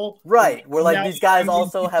baseball. Right. Where like these guys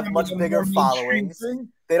also have much bigger followings.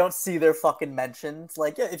 They don't see their fucking mentions.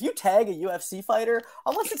 Like, if you tag a UFC fighter,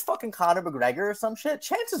 unless it's fucking Conor McGregor or some shit,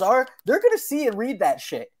 chances are they're going to see and read that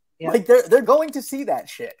shit. Yeah. Like, they're going to see that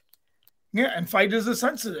shit. Yeah, and fighters are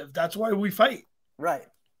sensitive. That's why we fight. Right.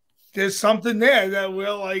 There's something there that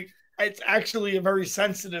we're like, it's actually a very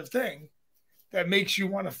sensitive thing that makes you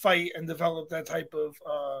want to fight and develop that type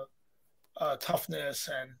of toughness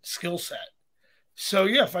and skill set. So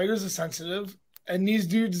yeah, fighters are sensitive, and these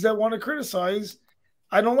dudes that want to criticize,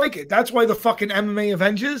 I don't like it. That's why the fucking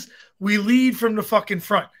MMAvengers, we lead from the fucking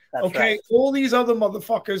front. That's okay, right. All these other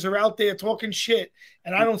motherfuckers are out there talking shit,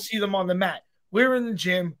 and I don't see them on the mat. We're in the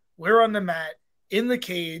gym, we're on the mat, in the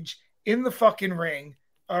cage, in the fucking ring.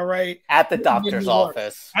 All right, at the doctor's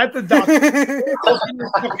office, at the doctor's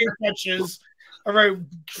fucking touches. All right,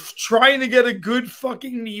 trying to get a good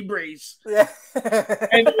fucking knee brace. Yeah.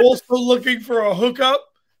 And also looking for a hookup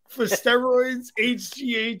for steroids,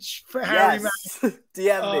 HGH for Harry Mack.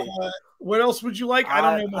 DM me. What else would you like? I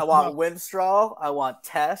don't know. I want Winstraw. I want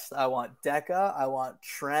Test. I want Deca. I want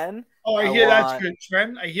Tren. Oh, I hear that's good.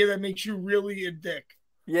 Tren. I hear that makes you really a dick.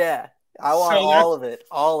 Yeah. I want all of it.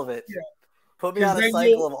 All of it. Yeah. Put me on a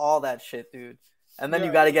cycle of all that shit, dude. And then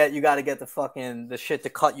you gotta get the fucking the shit to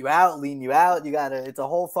cut you out, lean you out. It's a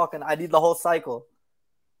whole fucking. I need the whole cycle.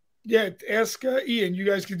 Yeah, ask Ian. You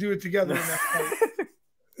guys can do it together. In that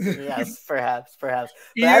Yes, perhaps. But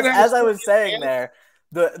as I was saying there,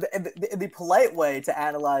 the polite way to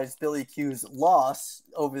analyze Billy Q's loss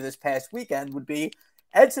over this past weekend would be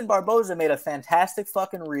Edson Barboza made a fantastic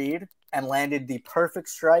fucking read and landed the perfect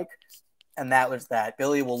strike, and that was that.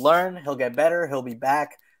 Billy will learn. He'll get better. He'll be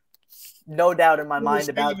back. No doubt in my mind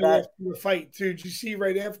about that. The fight too. Did you see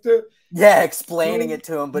right after? Yeah, explaining it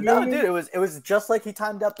to him. But no, dude, it was just like he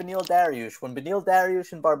timed up Beneil Dariush. When Beneil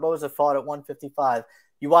Dariush and Barboza fought at 155,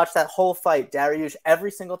 You watch that whole fight, Dariush,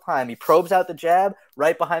 every single time, he probes out the jab.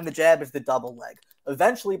 Right behind the jab is the double leg.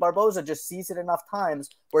 Eventually, Barboza just sees it enough times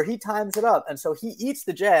where he times it up. And so he eats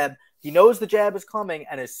the jab. He knows the jab is coming.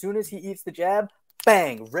 And as soon as he eats the jab,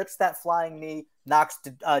 bang, rips that flying knee, knocks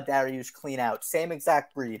Dariush clean out. Same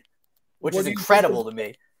exact breed, which is incredible to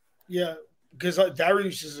me. Yeah, because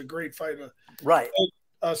Dariush is a great fighter. Right.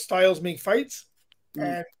 Styles make fights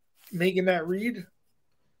and making that read.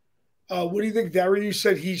 What do you think? Dariush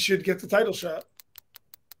said he should get the title shot.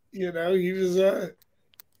 You know, he was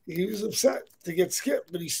upset to get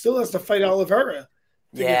skipped, but he still has to fight Oliveira.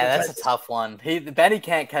 Yeah, that's a tough one. Benny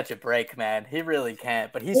can't catch a break, man. He really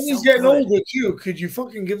can't. But he's getting older too. Could you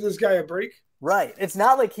fucking give this guy a break? Right. It's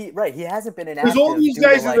not like he hasn't been inactive all these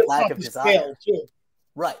guys due to, lack of desire. Too.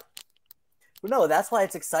 Right. But no, that's why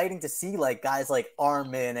it's exciting to see like guys like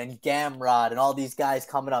Armin and Gamrod and all these guys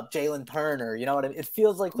coming up. Jalen Turner, you know what I mean? It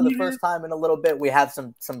feels like for the first time in a little bit we have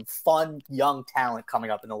some fun young talent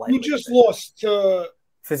coming up in the lightweight. Who just lost to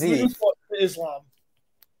Fiziev. To Islam?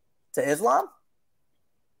 To Islam?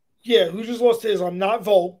 Yeah, who just lost to Islam? Not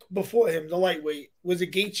Volk before him, the lightweight. Was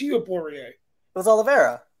it Gaethje or Poirier? It was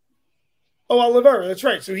Oliveira. Oh, Oliveira, that's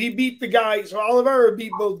right. So he beat the guy. So Oliveira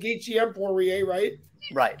beat both Gaethje and Poirier, right?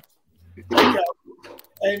 Right. Okay.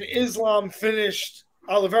 And Islam finished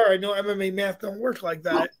Oliveira. I know MMA math don't work like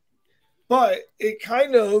that, but it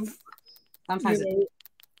kind of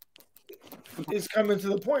is coming to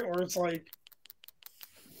the point where it's like,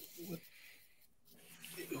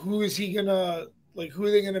 who is he gonna who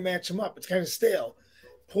are they gonna match him up? It's kind of stale.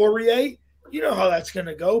 Poirier, you know how that's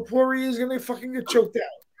gonna go. Poirier is gonna fucking get choked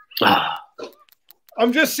out.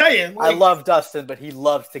 I'm just saying. I love Dustin, but he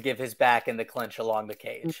loves to give his back in the clinch along the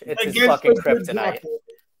cage. It's his fucking kryptonite.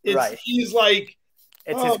 Right. He's like,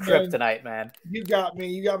 it's his kryptonite, man. You got me.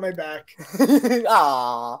 You got my back.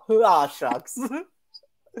 Shucks.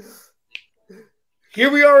 Here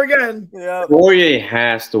we are again. Yeah. Poirier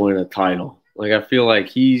has to win a title. Like, I feel like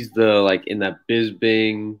he's the, in that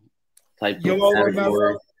Bisbing type of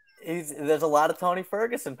category. There's a lot of Tony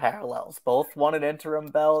Ferguson parallels. Both won an interim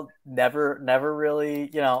belt. Never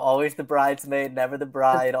really, always the bridesmaid, never the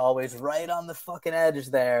bride. Always right on the fucking edge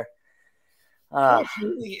there.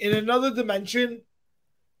 In another dimension,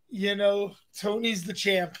 Tony's the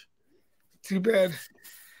champ. Too bad,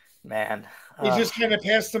 man. He just kind of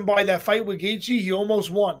passed him by. That fight with Gaethje, he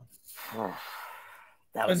almost won.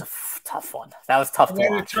 That was a tough one. That was tough to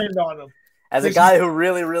watch. It turned on him. As a guy who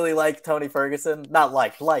really, really liked Tony Ferguson,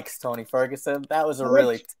 likes Tony Ferguson, that was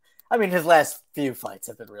his last few fights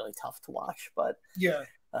have been really tough to watch. But yeah,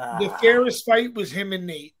 the fairest fight was him and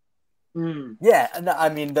Nate. Yeah, I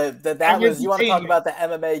mean, that was, you want to talk about the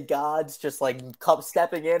MMA gods just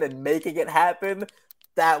stepping in and making it happen.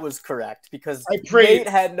 That was correct because Nate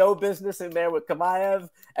had no business in there with Kamaev,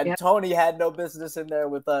 and Tony had no business in there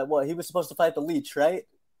with he was supposed to fight the Leech, right?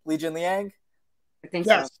 Legion Liang? I think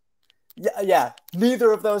so. Yeah.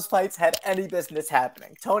 Neither of those fights had any business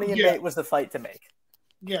happening. Tony and Nate was the fight to make.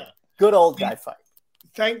 Yeah. Good old guy fight.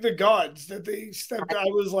 Thank the gods that they stepped. I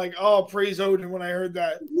was like, oh, praise Odin when I heard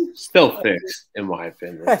that. Still fixed, in my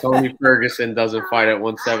opinion. Tony Ferguson doesn't fight at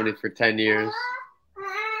 170 for 10 years.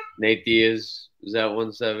 Nate Diaz was at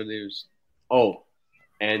 170.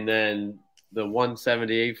 And then the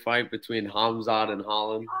 178 fight between Hamzat and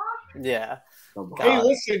Holland. Yeah. Hey,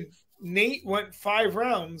 listen, Nate went 5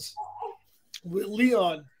 rounds with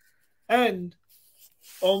Leon and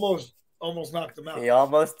almost knocked him out. He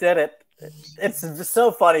almost did it. It's just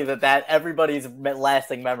so funny that everybody's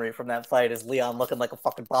lasting memory from that fight is Leon looking like a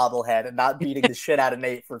fucking bobblehead and not beating the shit out of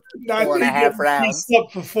Nate for 4.5 rounds.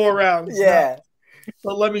 Up for 4 rounds. Yeah. No.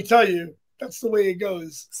 But let me tell you, that's the way it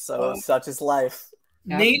goes. So such is life.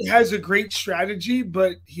 Nate has a great strategy,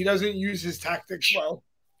 but he doesn't use his tactics well.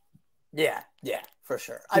 Yeah, for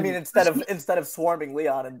sure. I mean, instead of swarming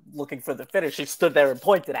Leon and looking for the finish, he stood there and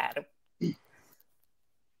pointed at him.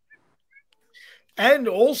 And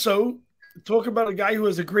also, talk about a guy who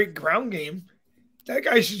has a great ground game. That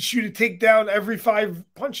guy should shoot a takedown every 5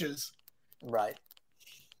 punches. Right.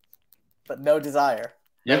 But no desire.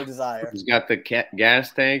 No desire. He's got the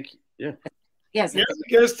gas tank. Yeah. Yes. Yeah, the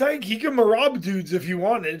gas tank. He can rob dudes if he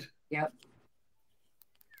wanted. Yep.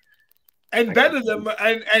 And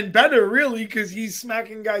better really because he's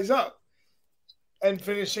smacking guys up and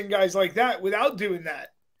finishing guys like that without doing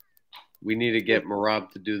that. We need to get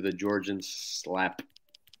Marab to do the Georgian slap.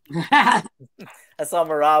 I saw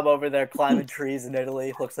Marab over there climbing trees in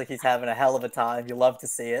Italy. Looks like he's having a hell of a time. You love to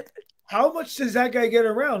see it. How much does that guy get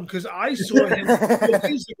around? Because I saw him a few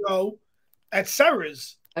days ago at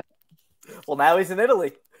Serra's. Well, now he's in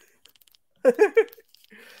Italy.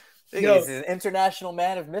 He's an international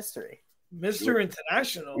man of mystery. Mr.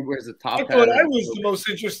 International. He wears a top hat. I thought I was the most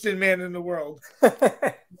interesting man in the world.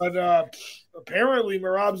 But apparently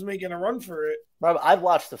Merab's making a run for it. Rob, I'd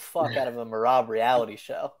watch the fuck out of a Merab reality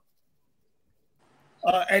show.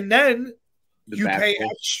 And then you pay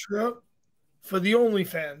extra for the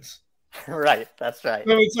OnlyFans. Right, that's right.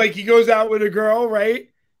 So it's like he goes out with a girl, right?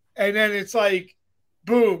 And then it's like,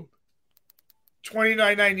 boom,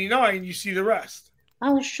 $29.99. You see the rest.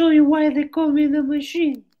 I'll show you why they call me the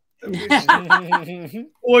machine.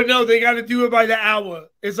 Or no, they got to do it by the hour.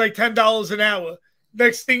 It's like $10 an hour.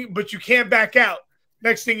 Next thing, but you can't back out.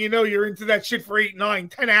 Next thing you know, you're into that shit for 8, 9,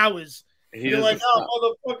 10 hours. You're like,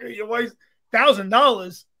 oh, motherfucker, your wife's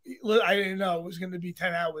 $1,000. I didn't know it was going to be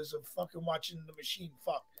 10 hours of fucking watching the machine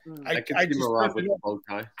fuck. I can see Merab with the bow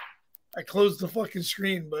tie. I closed the fucking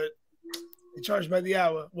screen, but they charge by the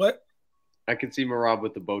hour. What? I can see Merab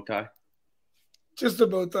with the bow tie. Just a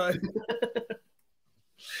bow tie.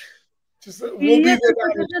 We'll be there.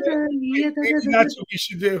 Maybe that's what we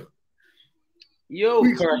should do. Yo,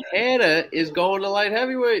 Carhana is going to light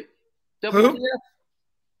heavyweight. Who?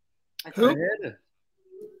 Who?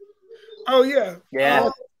 Oh, yeah. Yeah.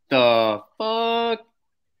 What the fuck?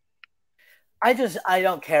 I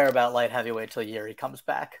don't care about light heavyweight till Yuri comes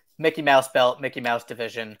back. Mickey Mouse belt, Mickey Mouse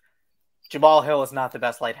division. Jamal Hill is not the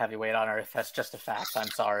best light heavyweight on earth. That's just a fact. I'm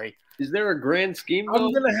sorry. Is there a grand scheme?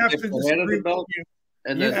 I'm going to have to disagree with you.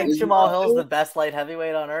 You think Jamal Hill is the best light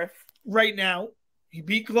heavyweight on earth? Right now. He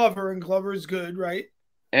beat Glover, and Glover is good, right?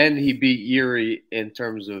 And he beat Yuri in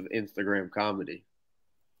terms of Instagram comedy.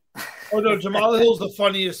 Oh, no, Jamal Hill's the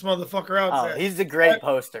funniest motherfucker out there. He's a great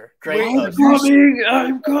poster.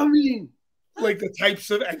 I'm coming. Like the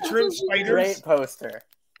types of entrance fighters. Great poster.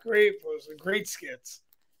 Great skits.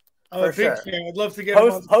 I'm a big fan. I'd love to get him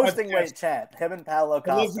on the posting podcast. Weight champ. Him and Paolo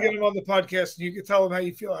Costa. I'd love to get him on the podcast, and you can tell him how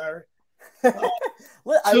you feel, Harry. I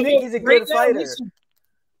think he's a good fighter. Listen,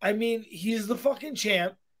 I mean, he's the fucking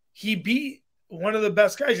champ. He beat one of the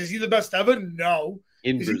best guys. Is he the best ever? No.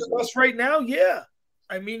 Is he the best right now? Yeah.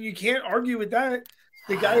 I mean, you can't argue with that.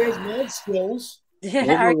 The guy has mad skills.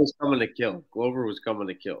 Yeah, Glover was coming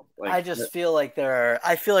to kill. Like, I just feel like there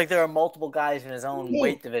are multiple guys in his own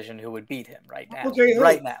weight division who would beat him right now. Okay,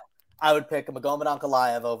 right now. I would pick Magomed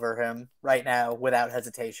Ankalaev over him right now without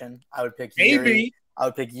hesitation. I would pick Yuri. I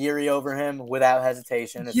would pick Yuri over him without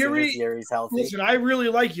hesitation as soon as Yuri's healthy. Listen, I really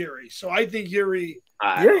like Yuri, so I think Yuri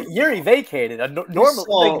vacated.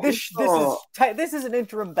 This is an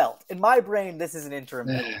interim belt. In my brain, this is an interim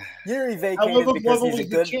belt. Yuri vacated because he's a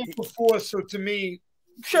good champ before, so to me,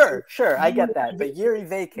 sure, I get that, but Yuri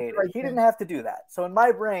vacated. He didn't have to do that. So in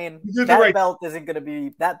my brain, that belt isn't going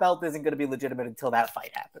to be legitimate until that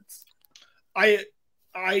fight happens.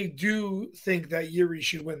 I do think that Yuri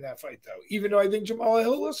should win that fight, though. Even though I think Jamal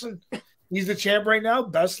Hill, listen, he's the champ right now,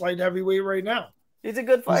 best light heavyweight right now. He's a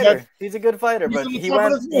good fighter. But he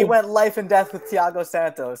went life and death with Thiago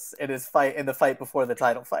Santos in the fight before the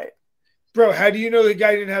title fight. Bro, how do you know the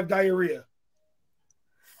guy didn't have diarrhea?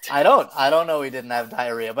 I don't know he didn't have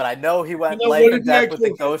diarrhea, but I know he went life and death with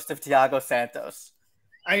the ghost of Thiago Santos.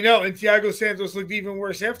 I know, and Thiago Santos looked even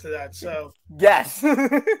worse after that. So yes,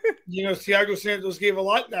 Thiago Santos gave a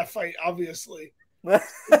lot in that fight. Obviously, maybe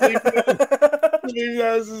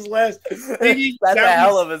that was his last. That's a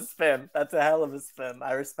hell of a spin.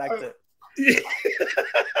 I respect it.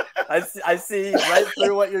 I see right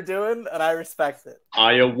through what you're doing, and I respect it.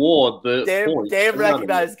 I award the game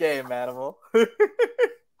recognized game, Manimal.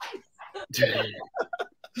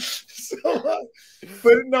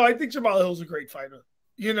 But no, I think Jamal Hill's a great fighter.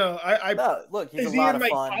 Look, he's a lot of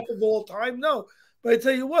fun. Top of all time? No, but I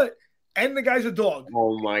tell you what, and the guy's a dog.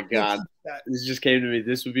 Oh my god, this just came to me.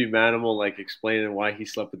 This would be Manimal like explaining why he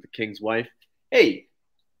slept with the king's wife. Hey,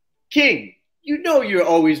 king, you're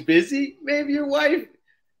always busy. Maybe your wife.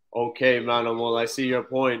 Okay, Manimal, I see your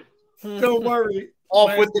point. Don't worry.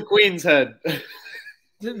 Off with the queen's head.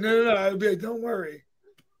 No. I'd be like, don't worry.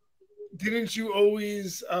 Didn't you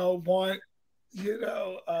always want,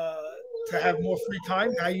 to have more free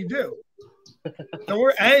time? Now you do.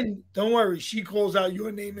 Don't worry. She calls out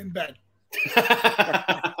your name in bed.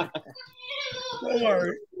 Don't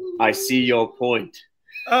worry. I see your point.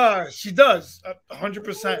 She does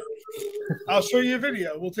 100%. I'll show you a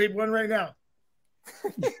video. We'll tape one right now.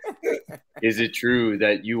 Is it true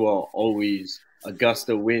that you are always a gust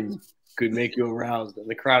of wind could make you aroused, and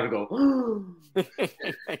the crowd would go?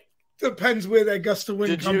 Depends where that gust of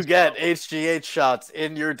wind comes from. Did you get HGH shots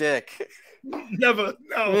in your dick? Never.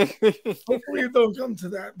 No. Hopefully it don't come to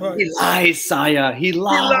that. But he lies, sire. He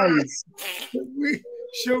lies.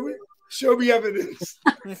 Show me evidence.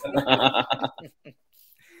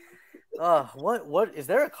 What is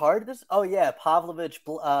there a card this? Oh yeah, Pavlovich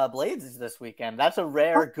Blades is this weekend. That's a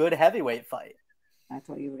rare good heavyweight fight. I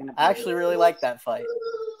thought you were gonna. I actually really like that fight.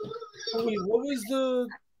 Wait, what was the?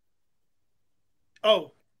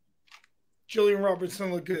 Oh, Jillian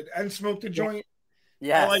Robertson looked good and smoked a joint.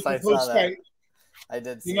 Yes, I saw that. Fight. I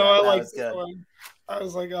did see that. I like good. I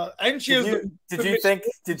was like, and she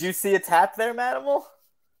did you see a tap there, Manimal?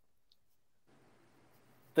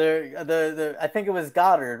 I think it was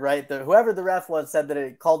Goddard, right? Whoever the ref was said that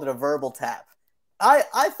it called it a verbal tap.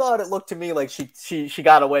 I thought it looked to me like she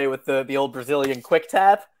got away with the old Brazilian quick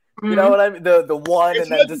tap. You know what I mean? The one and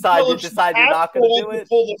then decide you're not going to do it.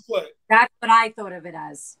 Pull the foot. That's what I thought of it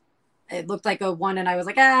as. It looked like a one, and I was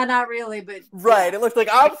like, not really, but right. It looked like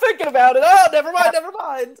I'm thinking about it. Oh, never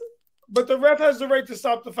mind. But the ref has the right to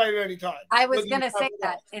stop the fight at any time. I was going to say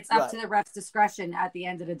that it's up to the ref's discretion at the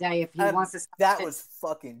end of the day if he wants to. That was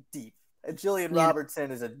fucking deep. And Jillian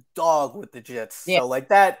Robertson is a dog with the jits. Yeah. So like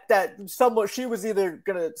that she was either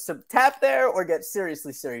gonna tap there or get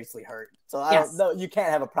seriously hurt. So I don't know. You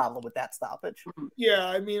can't have a problem with that stoppage. Yeah,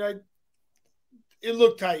 I mean, it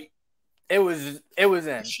looked tight. It was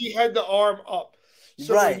in. She had the arm up.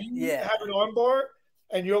 So right. When you have an arm bar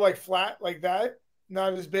and you're like flat like that,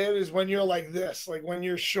 not as bad as when you're like this, like when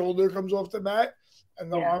your shoulder comes off the mat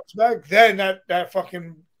and the arm's back. Then that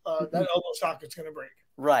fucking that elbow socket's gonna break.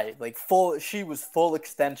 Right, like she was full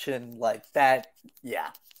extension like that. Yeah,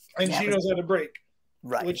 and she knows how to break.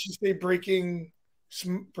 Right, let's just say breaking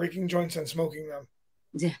joints and smoking them.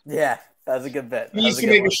 Yeah, that was a good bit. He needs to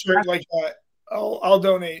make a shirt like that. I'll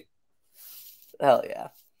donate. Hell yeah.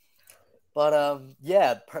 But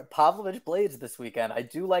Pavlovich Blades this weekend. I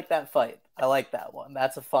do like that fight. I like that one.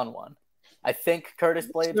 That's a fun one. I think Curtis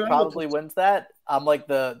Blades probably wins that.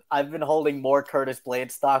 I've been holding more Curtis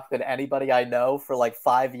Blades stock than anybody I know for like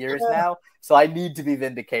 5 years now. So I need to be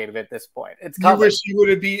vindicated at this point. It's coming. You wish you would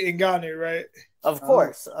have beat Ngannou, right? Of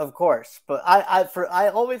course. But I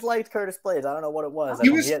always liked Curtis Blades. I don't know what it was. He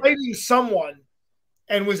was fighting someone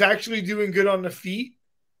and was actually doing good on the feet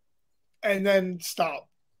and then stopped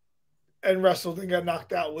and wrestled and got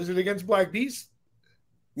knocked out. Was it against Black Beast?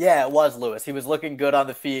 Yeah, it was Lewis. He was looking good on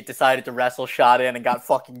the feet, decided to wrestle, shot in, and got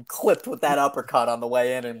fucking clipped with that uppercut on the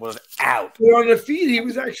way in and was out. But on the feet, he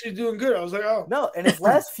was actually doing good. I was like, oh. No, in his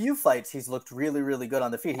last few fights, he's looked really, really good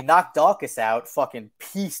on the feet. He knocked Dawkins out, fucking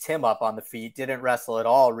pieced him up on the feet, didn't wrestle at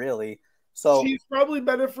all, really. So he's probably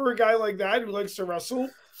better for a guy like that who likes to wrestle.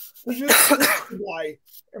 Just guy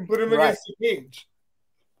and put him against the cage.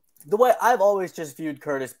 The way I've always just viewed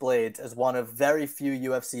Curtis Blades as one of very few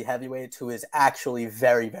UFC heavyweights who is actually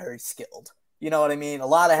very, very skilled. You know what I mean? A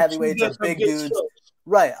lot of heavyweights are big dudes.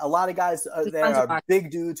 Right. A lot of guys there are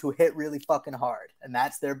big dudes who hit really fucking hard, and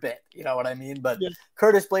that's their bit. You know what I mean? But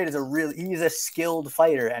Curtis Blades he's a skilled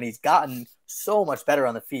fighter, and he's gotten so much better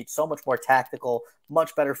on the feet, so much more tactical,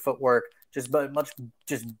 much better footwork, much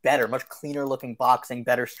better, much cleaner looking boxing,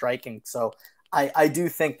 better striking. So I do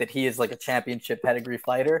think that he is like a championship pedigree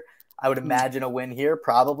fighter. I would imagine a win here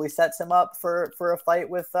probably sets him up for a fight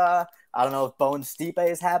with, I don't know if Bones Stipe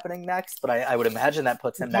is happening next, but I would imagine that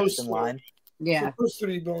puts him next in line. Yeah. Supposed to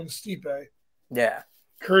be Bones Stipe. Yeah.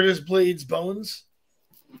 Curtis Blades Bones.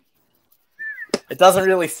 It doesn't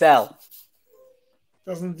really sell.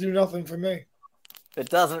 Doesn't do nothing for me. It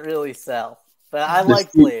doesn't really sell. But I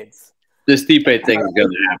like Blades. The Stipe thing is going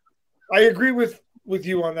to happen. I agree with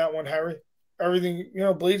you on that one, Harry. Everything,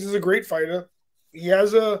 Blades is a great fighter. He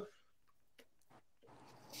has the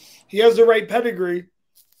right pedigree.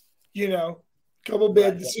 Couple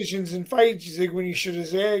bad decisions in fights. He's like when he should have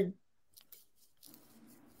zagged.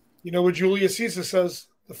 You know what Julius Caesar says?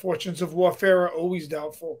 The fortunes of warfare are always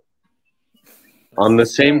doubtful. On the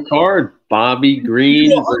same card, Bobby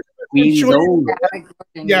Green versus Queen Zone.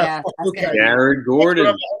 Yeah, okay. Jared Gordon.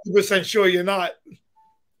 I'm 100% sure you're not.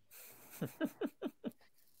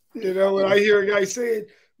 When I hear a guy say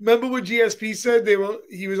it, remember what GSP said?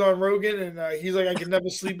 He was on Rogan and he's like, I can never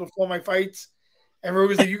sleep before my fights. And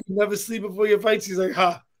Rogan's like, you can never sleep before your fights. He's like,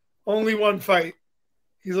 only one fight.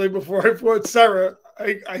 He's like, before I fought Sarah,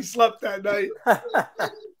 I slept that night.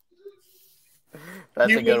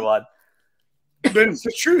 That's a good one. But it's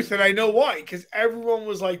the truth, and I know why. Because everyone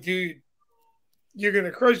was like, dude, you're going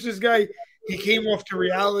to crush this guy. He came off the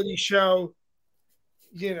reality show.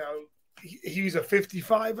 He was a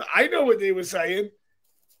 55. I know what they were saying.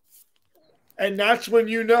 And that's when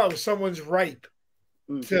someone's ripe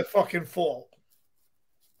to fucking fall.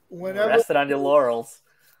 Rested on your laurels.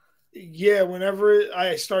 Yeah, whenever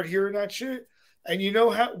I start hearing that shit, and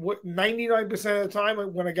 99% of the time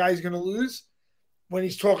when a guy's going to lose, when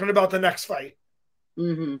he's talking about the next fight.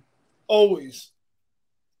 Mm-hmm. Always.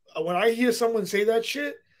 when I hear someone say that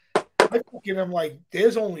shit, I'm like,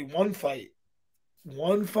 there's only one fight.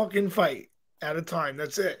 One fucking fight at a time.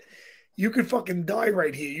 That's it. You could fucking die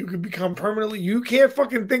right here. You could become permanently. You can't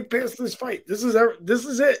fucking think past this fight. This is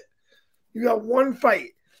it. You got one fight.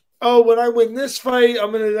 Oh, when I win this fight,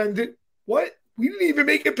 I'm gonna then do what? We didn't even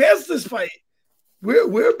make it past this fight.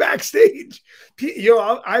 We're backstage.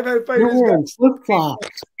 I've had fighters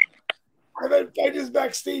I've had fighters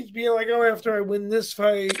backstage being like, oh, after I win this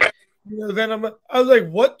fight, then I was like,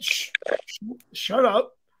 what? Shut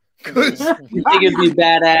up. You think it'd be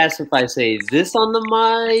badass if I say this on the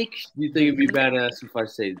mic? You think it'd be badass if I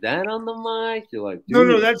say that on the mic? You're like, dude.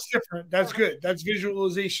 No, that's different. That's good. That's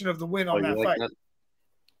visualization of the win on that fight.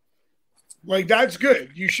 Like, that's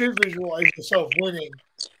good. You should visualize yourself winning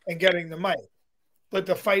and getting the mic. But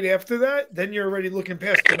the fight after that, then you're already looking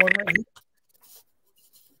past the one right here.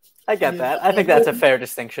 I get that. I think that's a fair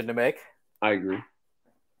distinction to make. I agree.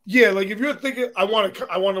 Yeah, like if you're thinking, I want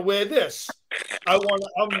to wear this. I'm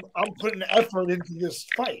putting effort into this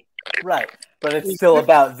fight. Right, but it's still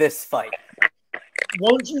about this fight.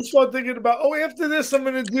 Once you start thinking about, oh, after this, I'm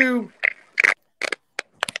going to do.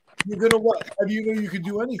 You're going to what? How do you know you could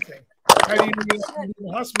do anything? How do you know you're going to be in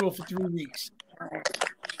the hospital for 3 weeks?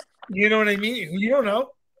 You know what I mean? You don't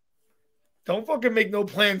know. Don't fucking make no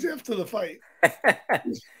plans after the fight.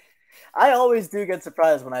 I always do get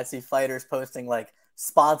surprised when I see fighters posting like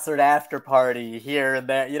sponsored after party here and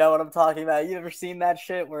there. You know what I'm talking about? You ever seen that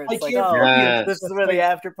shit where it's like, oh, this is where the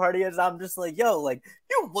after party is? I'm just like, yo, like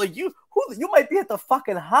you might be at the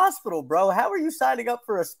fucking hospital, bro. How are you signing up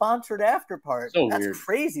for a sponsored after party? So That's weird.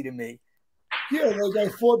 crazy to me. Yeah, like I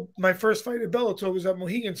fought my first fight at Bellator was at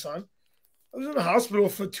Mohegan Sun. I was in the hospital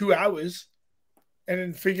for 2 hours and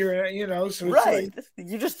then figuring out, so it's right. Like,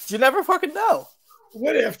 you never fucking know.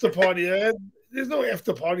 What after party? There's no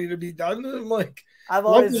after party to be done. And like,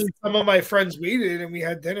 some of my friends waited and we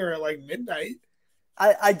had dinner at like midnight.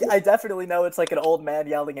 I definitely know it's like an old man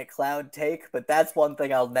yelling at cloud take, but that's one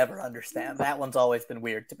thing I'll never understand. That one's always been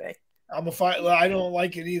weird to me. I'm a fight. I don't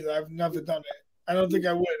like it either. I've never done it. I don't think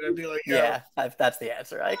I would. I'd be like, yeah, that's the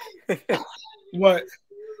answer, Ike. What?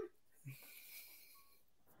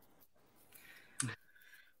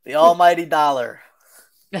 The almighty dollar.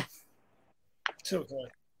 So good.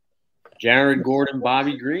 Jared Gordon,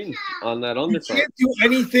 Bobby Green on that undercard. You can't do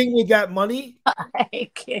anything with that money. I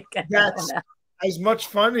can't get That's as much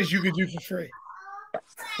fun as you could do for free.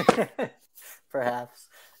 Perhaps.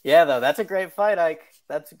 Yeah, though, that's a great fight, Ike.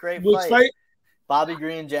 That's a great fight. Bobby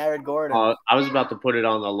Green, Jared Gordon. I was about to put it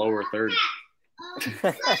on the lower third.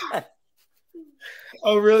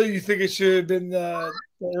 Oh, really? You think it should have been the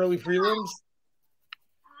early prelims?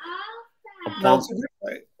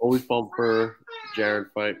 Always pumped for Jared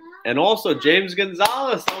fight. And also James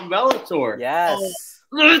Gonzalez on Bellator. Yes.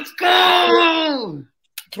 Oh, let's go.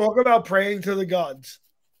 Talk about praying to the gods.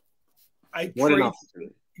 What an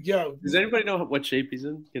opportunity. Yo. Does anybody know what shape he's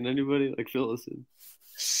in? Can anybody fill us in?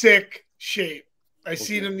 Sick shape. I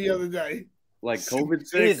seen him the other day. Like COVID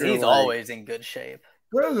sick? He's always in good shape.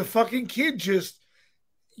 Bro, the fucking kid just,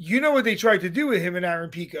 you know what they tried to do with him and Aaron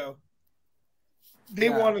Pico? They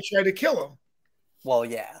want to try to kill him. Well,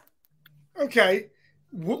 yeah. Okay.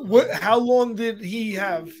 How long did he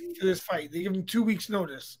have for this fight? They give him 2 weeks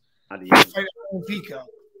notice. How do you fight Aaron Pico?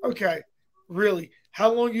 Okay. Really?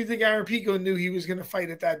 How long do you think Aaron Pico knew he was going to fight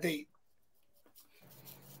at that date?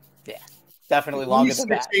 Yeah. Definitely longer than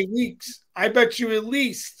 6, 8 weeks. I bet you at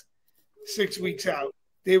least 6 weeks out.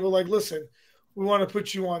 They were like, listen, we want to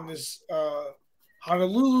put you on this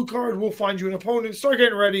Honolulu card. We'll find you an opponent. Start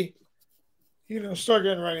getting ready. Start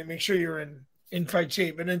getting ready. Make sure you're in fight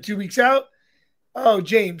shape. And then 2 weeks out, oh,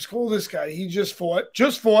 James, call this guy. He just fought.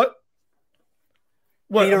 What?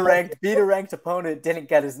 Beat a ranked opponent, didn't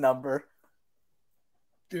get his number.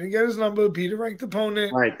 Beat a ranked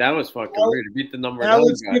opponent. Right, that was fucking weird. Beat the number. Now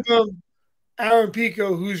let's give him Aaron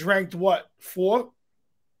Pico, who's ranked what? 4?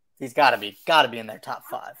 He's got to be in their top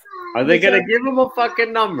 5. Are they gonna give him a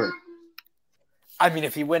fucking number? I mean,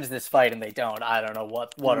 if he wins this fight and they don't, I don't know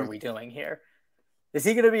what are we doing here. Is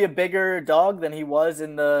he going to be a bigger dog than he was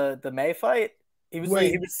in the May fight? He was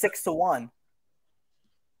 6-1.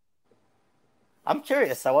 I'm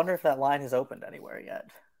curious. I wonder if that line has opened anywhere yet.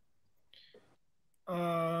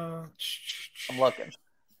 I'm looking.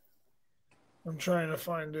 I'm trying to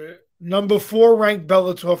find it. Number 4 ranked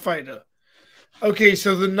Bellator fighter. Okay,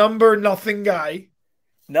 so the number nothing guy.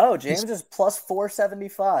 No, James is plus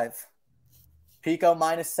 475. Pico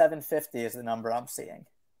minus 750 is the number I'm seeing.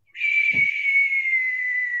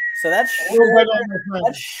 So that's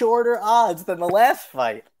shorter odds than the last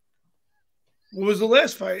fight. What was the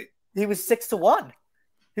last fight? He was 6-1.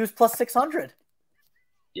 He was plus 600.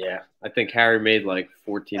 Yeah, I think Harry made like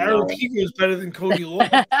 $14. Aaron Pico is better than Cody Law.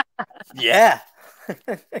 Yeah.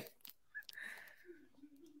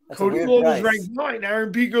 Cody Law was ranked 9.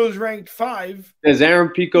 Aaron Pico is ranked 5. Does Aaron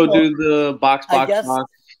Pico do the box, 30 guess,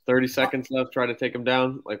 seconds left, try to take him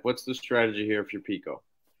down? Like, what's the strategy here if you're Pico?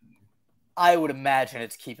 I would imagine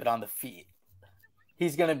it's keep it on the feet.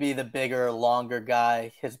 He's going to be the bigger, longer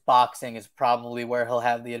guy. His boxing is probably where he'll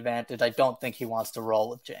have the advantage. I don't think he wants to roll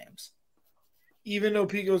with James. Even though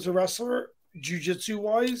Pico's a wrestler,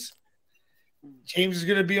 jiu-jitsu-wise, James is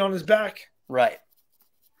going to be on his back. Right.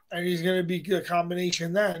 And he's going to be a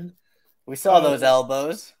combination then. We saw those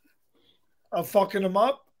elbows. Of fucking him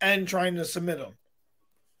up and trying to submit him.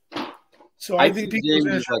 So I think James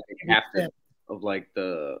is like a captain of like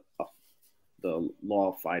the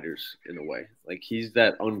law fighters in a way. Like he's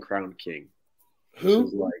that uncrowned king. Who?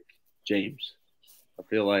 Like James. I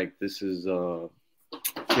feel like this is a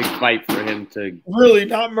big fight for him to really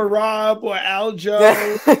not Marab or Aljo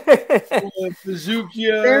or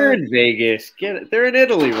Bazookia. They're in Vegas. Get it. They're in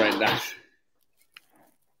Italy right now.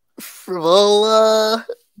 Frivola.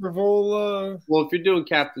 Well, if you're doing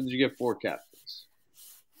captains, you get 4 captains.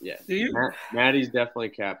 Yeah. Do you? Maddie's definitely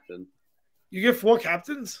captain. You get 4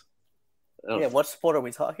 captains? Oh. Yeah, what sport are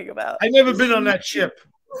we talking about? I've never been on that ship.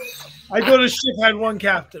 I thought a ship had 1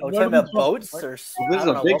 captain. Are we talking about boats or this is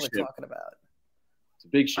a big ship. Talking about? It's a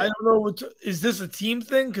big ship. I don't know is this a team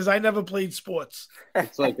thing? Because I never played sports.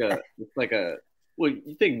 It's like a well,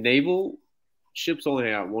 you think naval ships only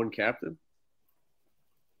have 1 captain?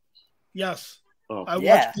 Yes. Oh. I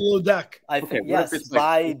watched Below Deck. I think yes,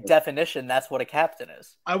 by definition, that's what a captain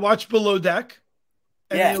is. I watched Below Deck.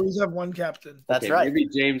 And they always have 1 captain. That's right. Maybe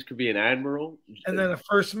James could be an admiral. And then a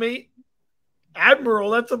first mate. Admiral,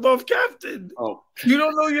 that's above captain. Oh. You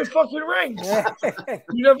don't know your fucking ranks.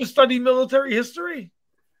 You never study military history?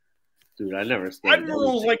 Dude, I never studied.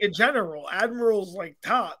 Admiral's like a general. Admiral's like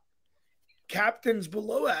top. Captain's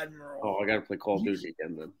below admiral. Oh, I got to play Call of Duty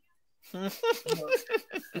again then.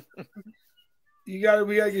 We gotta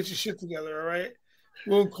get your shit together, all right?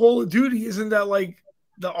 Well, Call of Duty, isn't that like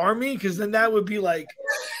the army? Because then that would be like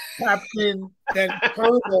captain, then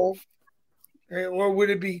colonel, right? Or would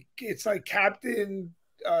it be? It's like captain,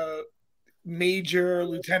 major,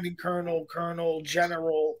 lieutenant colonel, colonel,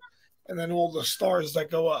 general, and then all the stars that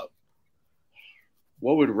go up.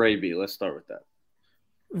 What would Ray be? Let's start with that.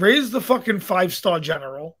 Ray's the fucking 5-star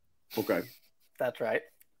general. Okay, that's right.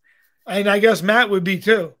 And I guess Matt would be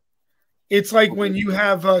too. It's like when you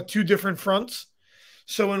have 2 different fronts.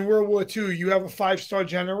 So in World War II, you have a 5-star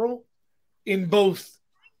general in both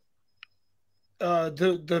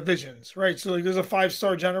divisions, right? So like there's a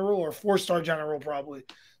 5-star general or a 4-star general probably.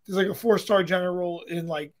 There's like a 4-star general in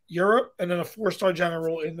like Europe and then a 4-star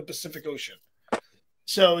general in the Pacific Ocean.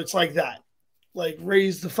 So it's like that. Like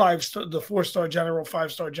Ray's the 4-star general,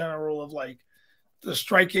 5-star general of like the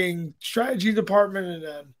striking strategy department, and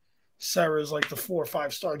then Sarah's like the 4 or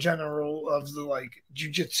 5-star general of the like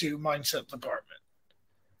jiu-jitsu mindset department.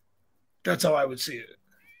 That's how I would see it.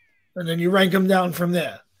 And then you rank them down from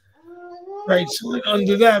there. Right. So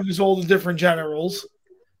under them is all the different generals.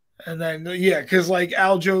 And then, because like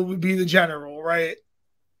Aljo would be the general, right?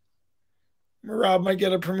 Marab might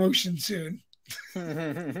get a promotion soon.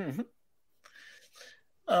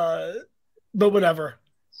 But whatever.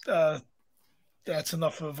 That's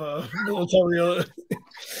enough of military.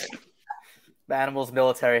 Manimal's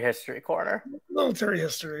military history corner. Military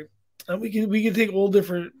history. And we can take all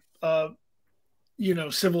different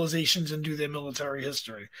civilizations and do their military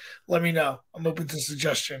history. Let me know. I'm open to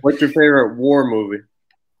suggestion. What's your favorite war movie?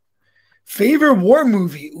 Favorite war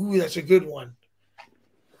movie? Ooh, that's a good one.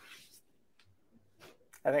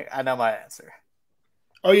 I think I know my answer.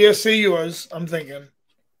 Oh yeah, say yours. I'm thinking.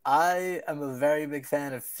 I am a very big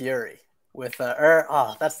fan of Fury. With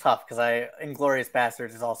that's tough because Inglourious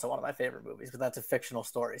Bastards is also one of my favorite movies, but that's a fictional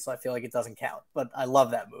story, so I feel like it doesn't count. But I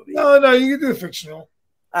love that movie. No, you can do fictional.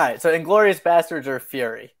 All right, so Inglourious Bastards or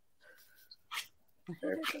Fury?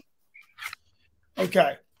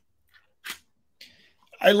 Okay.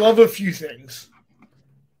 I love a few things.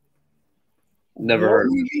 Never heard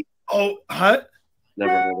of it. Oh, huh?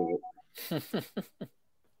 Never heard of it.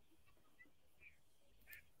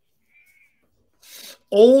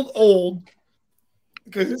 Old,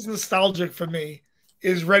 because it's nostalgic for me,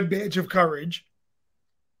 is Red Badge of Courage.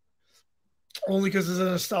 Only because it's a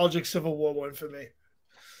nostalgic Civil War one for me.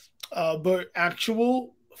 But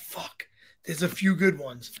there's a few good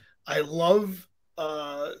ones. I love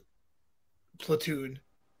Platoon.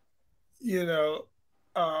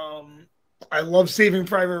 I love Saving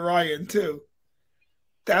Private Ryan too.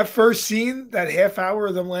 That first scene, that half hour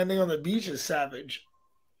of them landing on the beach is savage.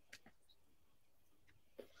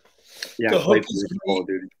 Yeah, The I played hook is Call of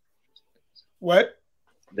Duty. What?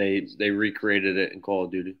 They recreated it in Call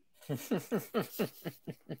of Duty.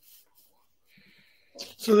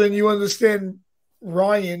 So then you understand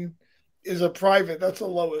Ryan is a private. That's the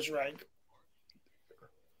lowest rank.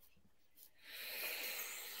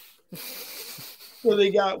 So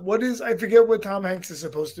they got, I forget what Tom Hanks is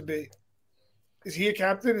supposed to be. Is he a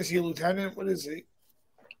captain? Is he a lieutenant? What is he?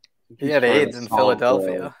 He had AIDS in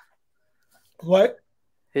Philadelphia. What?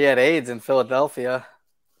 He had AIDS in Philadelphia.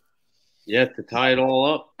 Yeah, to tie it all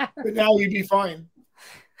up. But now he'd be fine.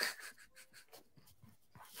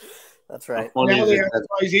 That's right. Now they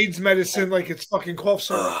advertise AIDS medicine like it's fucking cough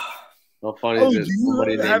syrup. How funny is it? Do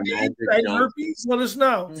you have AIDS and herpes? Let us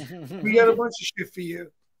know. We got a bunch of shit for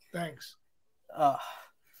you. Thanks. Oh,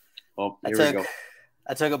 here we go.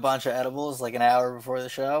 I took a bunch of edibles like an hour before the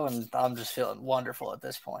show, and I'm just feeling wonderful at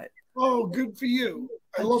this point. Oh, good for you.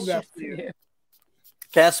 I love that for you.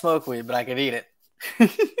 Can't smoke weed, but I can eat it.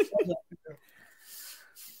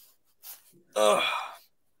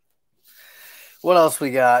 What else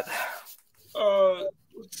we got? I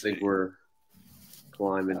think we're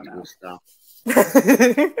climbing to a stop.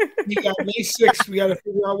 We got May 6th. We got to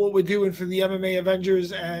figure out what we're doing for the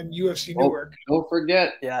MMAvengers and UFC Newark. Don't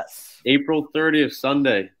forget. Yes. April 30th,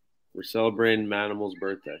 Sunday. We're celebrating Manimal's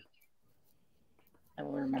birthday. I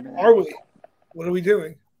will remember that. Are we? What are we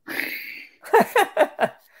doing?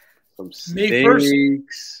 Some May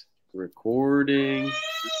steaks, recording.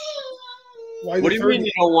 Why What do you mean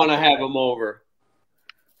you don't want to have him over?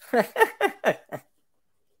 I'm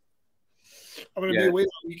going to be away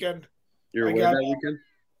that weekend. You're away that weekend?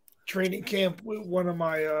 Training camp with one of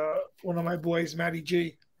my boys, Matty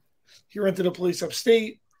G. He rented a place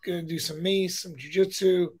upstate. Going to do some mace, some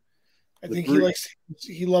jiu-jitsu. I think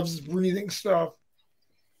he loves his breathing stuff.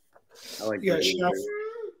 I like that. Chef.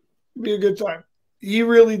 It'll be a good time. He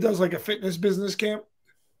really does like a fitness business camp.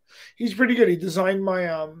 He's pretty good. He designed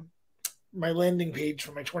my my landing page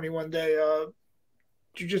for my 21-day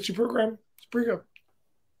jiu-jitsu program. It's pretty good.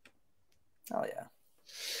 Oh yeah.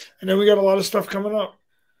 And then we got a lot of stuff coming up.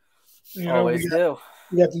 Always do.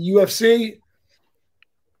 We got the UFC.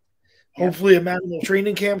 Hopefully a Manimal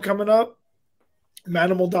training camp coming up.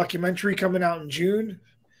 Manimal documentary coming out in June.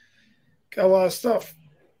 Got a lot of stuff.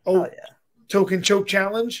 Oh yeah. Token choke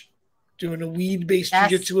challenge. Doing a weed-based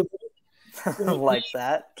jiu-jitsu event. Like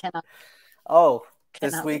that.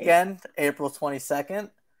 This weekend, April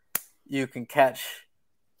 22nd, you can catch,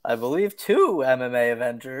 I believe, 2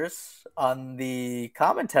 MMAvengers on the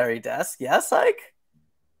commentary desk. Yes, Ike?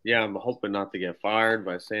 Yeah, I'm hoping not to get fired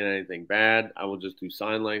by saying anything bad. I will just do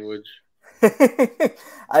sign language.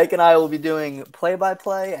 Ike and I will be doing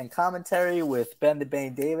play-by-play and commentary with Ben the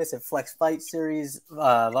Bane Davis at Flex Fight Series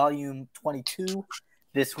Volume 22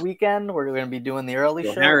 this weekend. We're going to be doing the early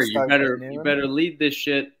show. Harry, you better lead this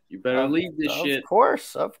shit. You better lead this shit. Of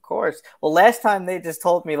course. Well, last time they just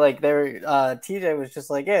told me like TJ was just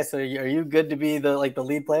like, yeah. So are you good to be the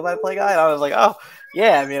lead play-by-play guy? And I was like, oh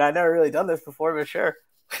yeah. I mean, I've never really done this before, but sure.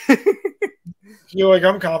 You're like,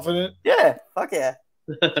 I'm confident. Yeah. Fuck yeah.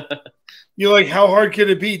 You're like, how hard could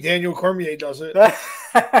it be? Daniel Cormier does it.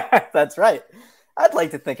 That's right. I'd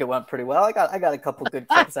like to think it went pretty well. I got a couple good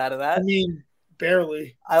kicks out of that. I mean,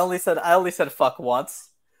 barely. I only said fuck once.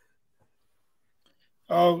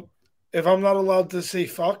 Oh, if I'm not allowed to say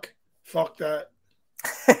fuck that.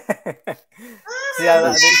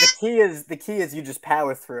 Yeah, the key is you just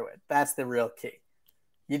power through it. That's the real key.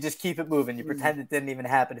 You just keep it moving. You pretend it didn't even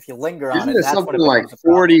happen. If you linger on it, that's something what it like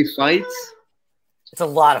 40 fights. It's a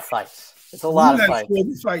lot of fights. It's a lot of fights.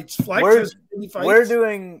 40 fights. We're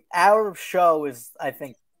doing our show is I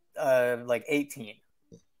think like 18.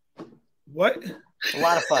 What? A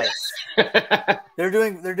lot of fights. They're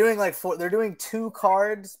doing 2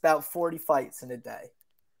 cards, about 40 fights in a day.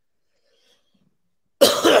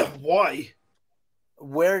 Why?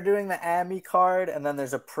 We're doing the AMI card, and then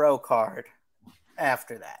there's a pro card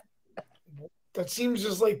after that. That seems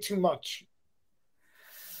just like too much.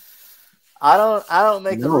 I don't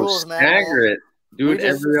make the rules, man. Stagger it. Do it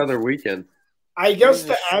every other weekend. I guess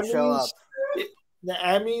the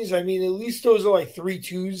AMIs, I mean, at least those are like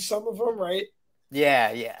 3-2s, some of them, right?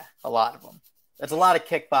 Yeah, a lot of them. It's a lot of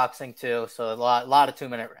kickboxing too, so a lot of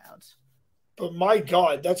 2-minute rounds. But my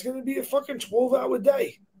God, that's going to be a fucking 12-hour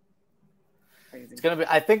day. It's going to be.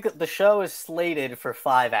 I think the show is slated for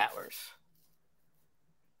 5 hours.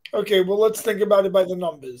 Okay, well, let's think about it by the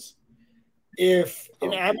numbers. If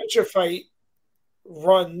an amateur fight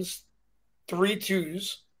runs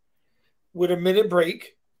 3-2s with a minute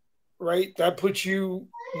break, right? That puts you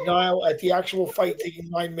now at the actual fight taking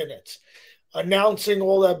 9 minutes. Announcing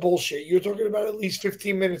all that bullshit. You're talking about at least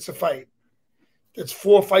 15 minutes a fight. That's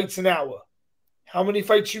 4 fights an hour. How many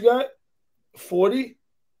fights you got? 40?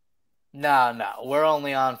 No. We're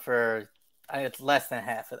only on for it's less than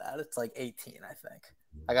half of that. It's like 18, I think.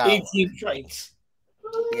 I got 18 fights.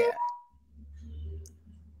 Yeah.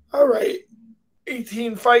 All right.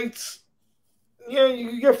 18 fights. Yeah,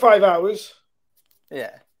 you get 5 hours.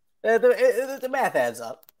 Yeah. The math adds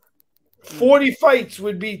up. 40 fights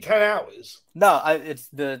would be 10 hours. No, it's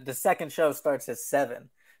the second show starts at 7.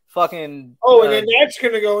 Fucking. Oh, and then that's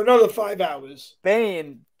going to go another 5 hours.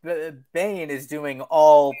 Bane is doing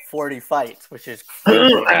all 40 fights, which is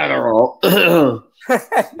crazy. Adderall.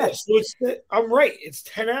 Yeah, so I'm right. It's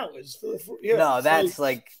 10 hours. Yeah, no, that's so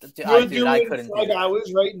like, I couldn't 5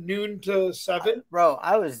 hours, right? Noon to 7. Bro,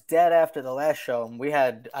 I was dead after the last show,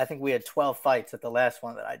 and I think we had 12 fights at the last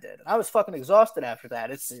one that I did. I was fucking exhausted after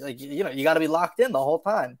that. It's like, you got to be locked in the whole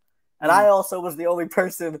time. And I also was the only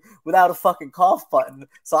person without a fucking cough button,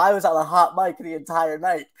 so I was on a hot mic the entire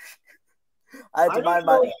night. I had to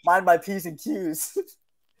mind my P's and Q's.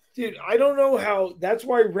 Dude, I don't know how. That's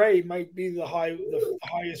why Ray might be the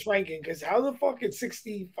highest ranking, because how the fuck at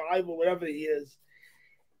 65 or whatever he is,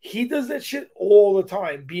 he does that shit all the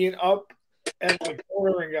time, being up and like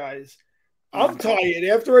cornering guys. I'm tired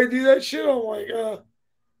after I do that shit. I'm like,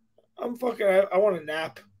 I want a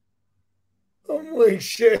nap. I'm like,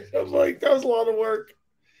 shit. I'm like, that was a lot of work.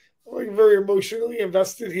 I'm like very emotionally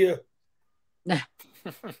invested here. Like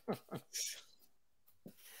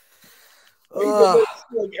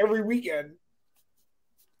every weekend.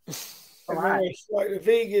 And then I fly to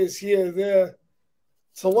Vegas, here, there.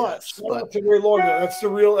 It's a lot. Yes, Shout out to Ray Longo. That's the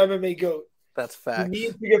real MMA GOAT. That's fact.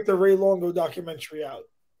 You need to get the Ray Longo documentary out.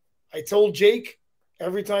 I told Jake,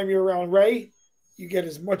 every time you're around Ray, you get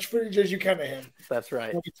as much footage as you can of him. That's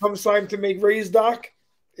right. When it comes time to make Ray's doc,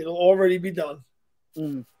 it'll already be done.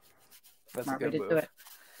 That's a good move.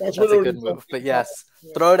 That's a good move. But yes,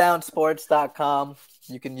 throwdownsports.com.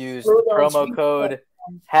 You can use the promo code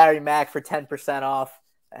Harry Mack for 10% off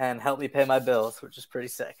and help me pay my bills, which is pretty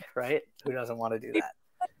sick, right? Who doesn't want to do that?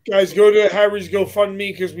 Guys, go to Harry's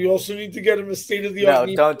GoFundMe because we also need to get him a state-of-the-art.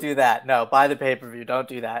 No, don't do that. No, buy the pay-per-view. Don't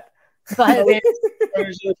do that. Buy the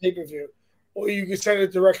pay-per-view. Or you can send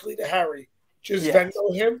it directly to Harry. Just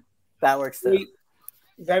Venmo him. That works too.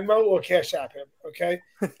 Venmo or Cash App him, okay?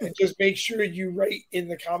 And just make sure you write in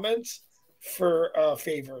the comments for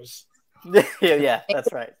favors. Yeah,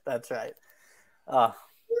 that's right. That's right. All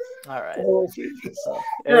right. It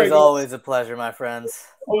was always a pleasure, my friends.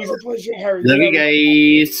 Always a pleasure, Harry. Love you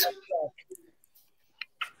guys.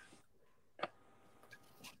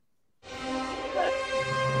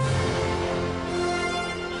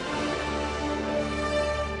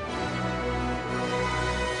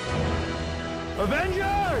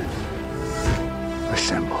 Avengers!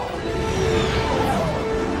 Assemble.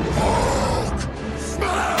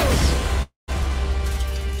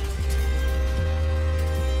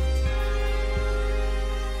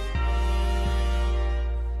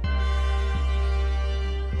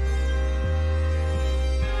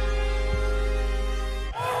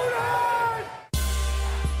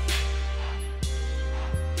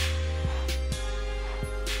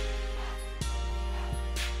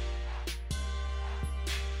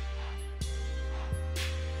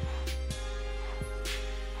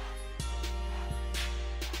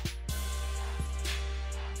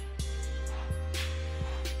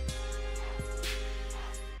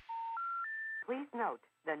 Please note,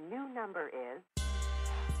 the new number is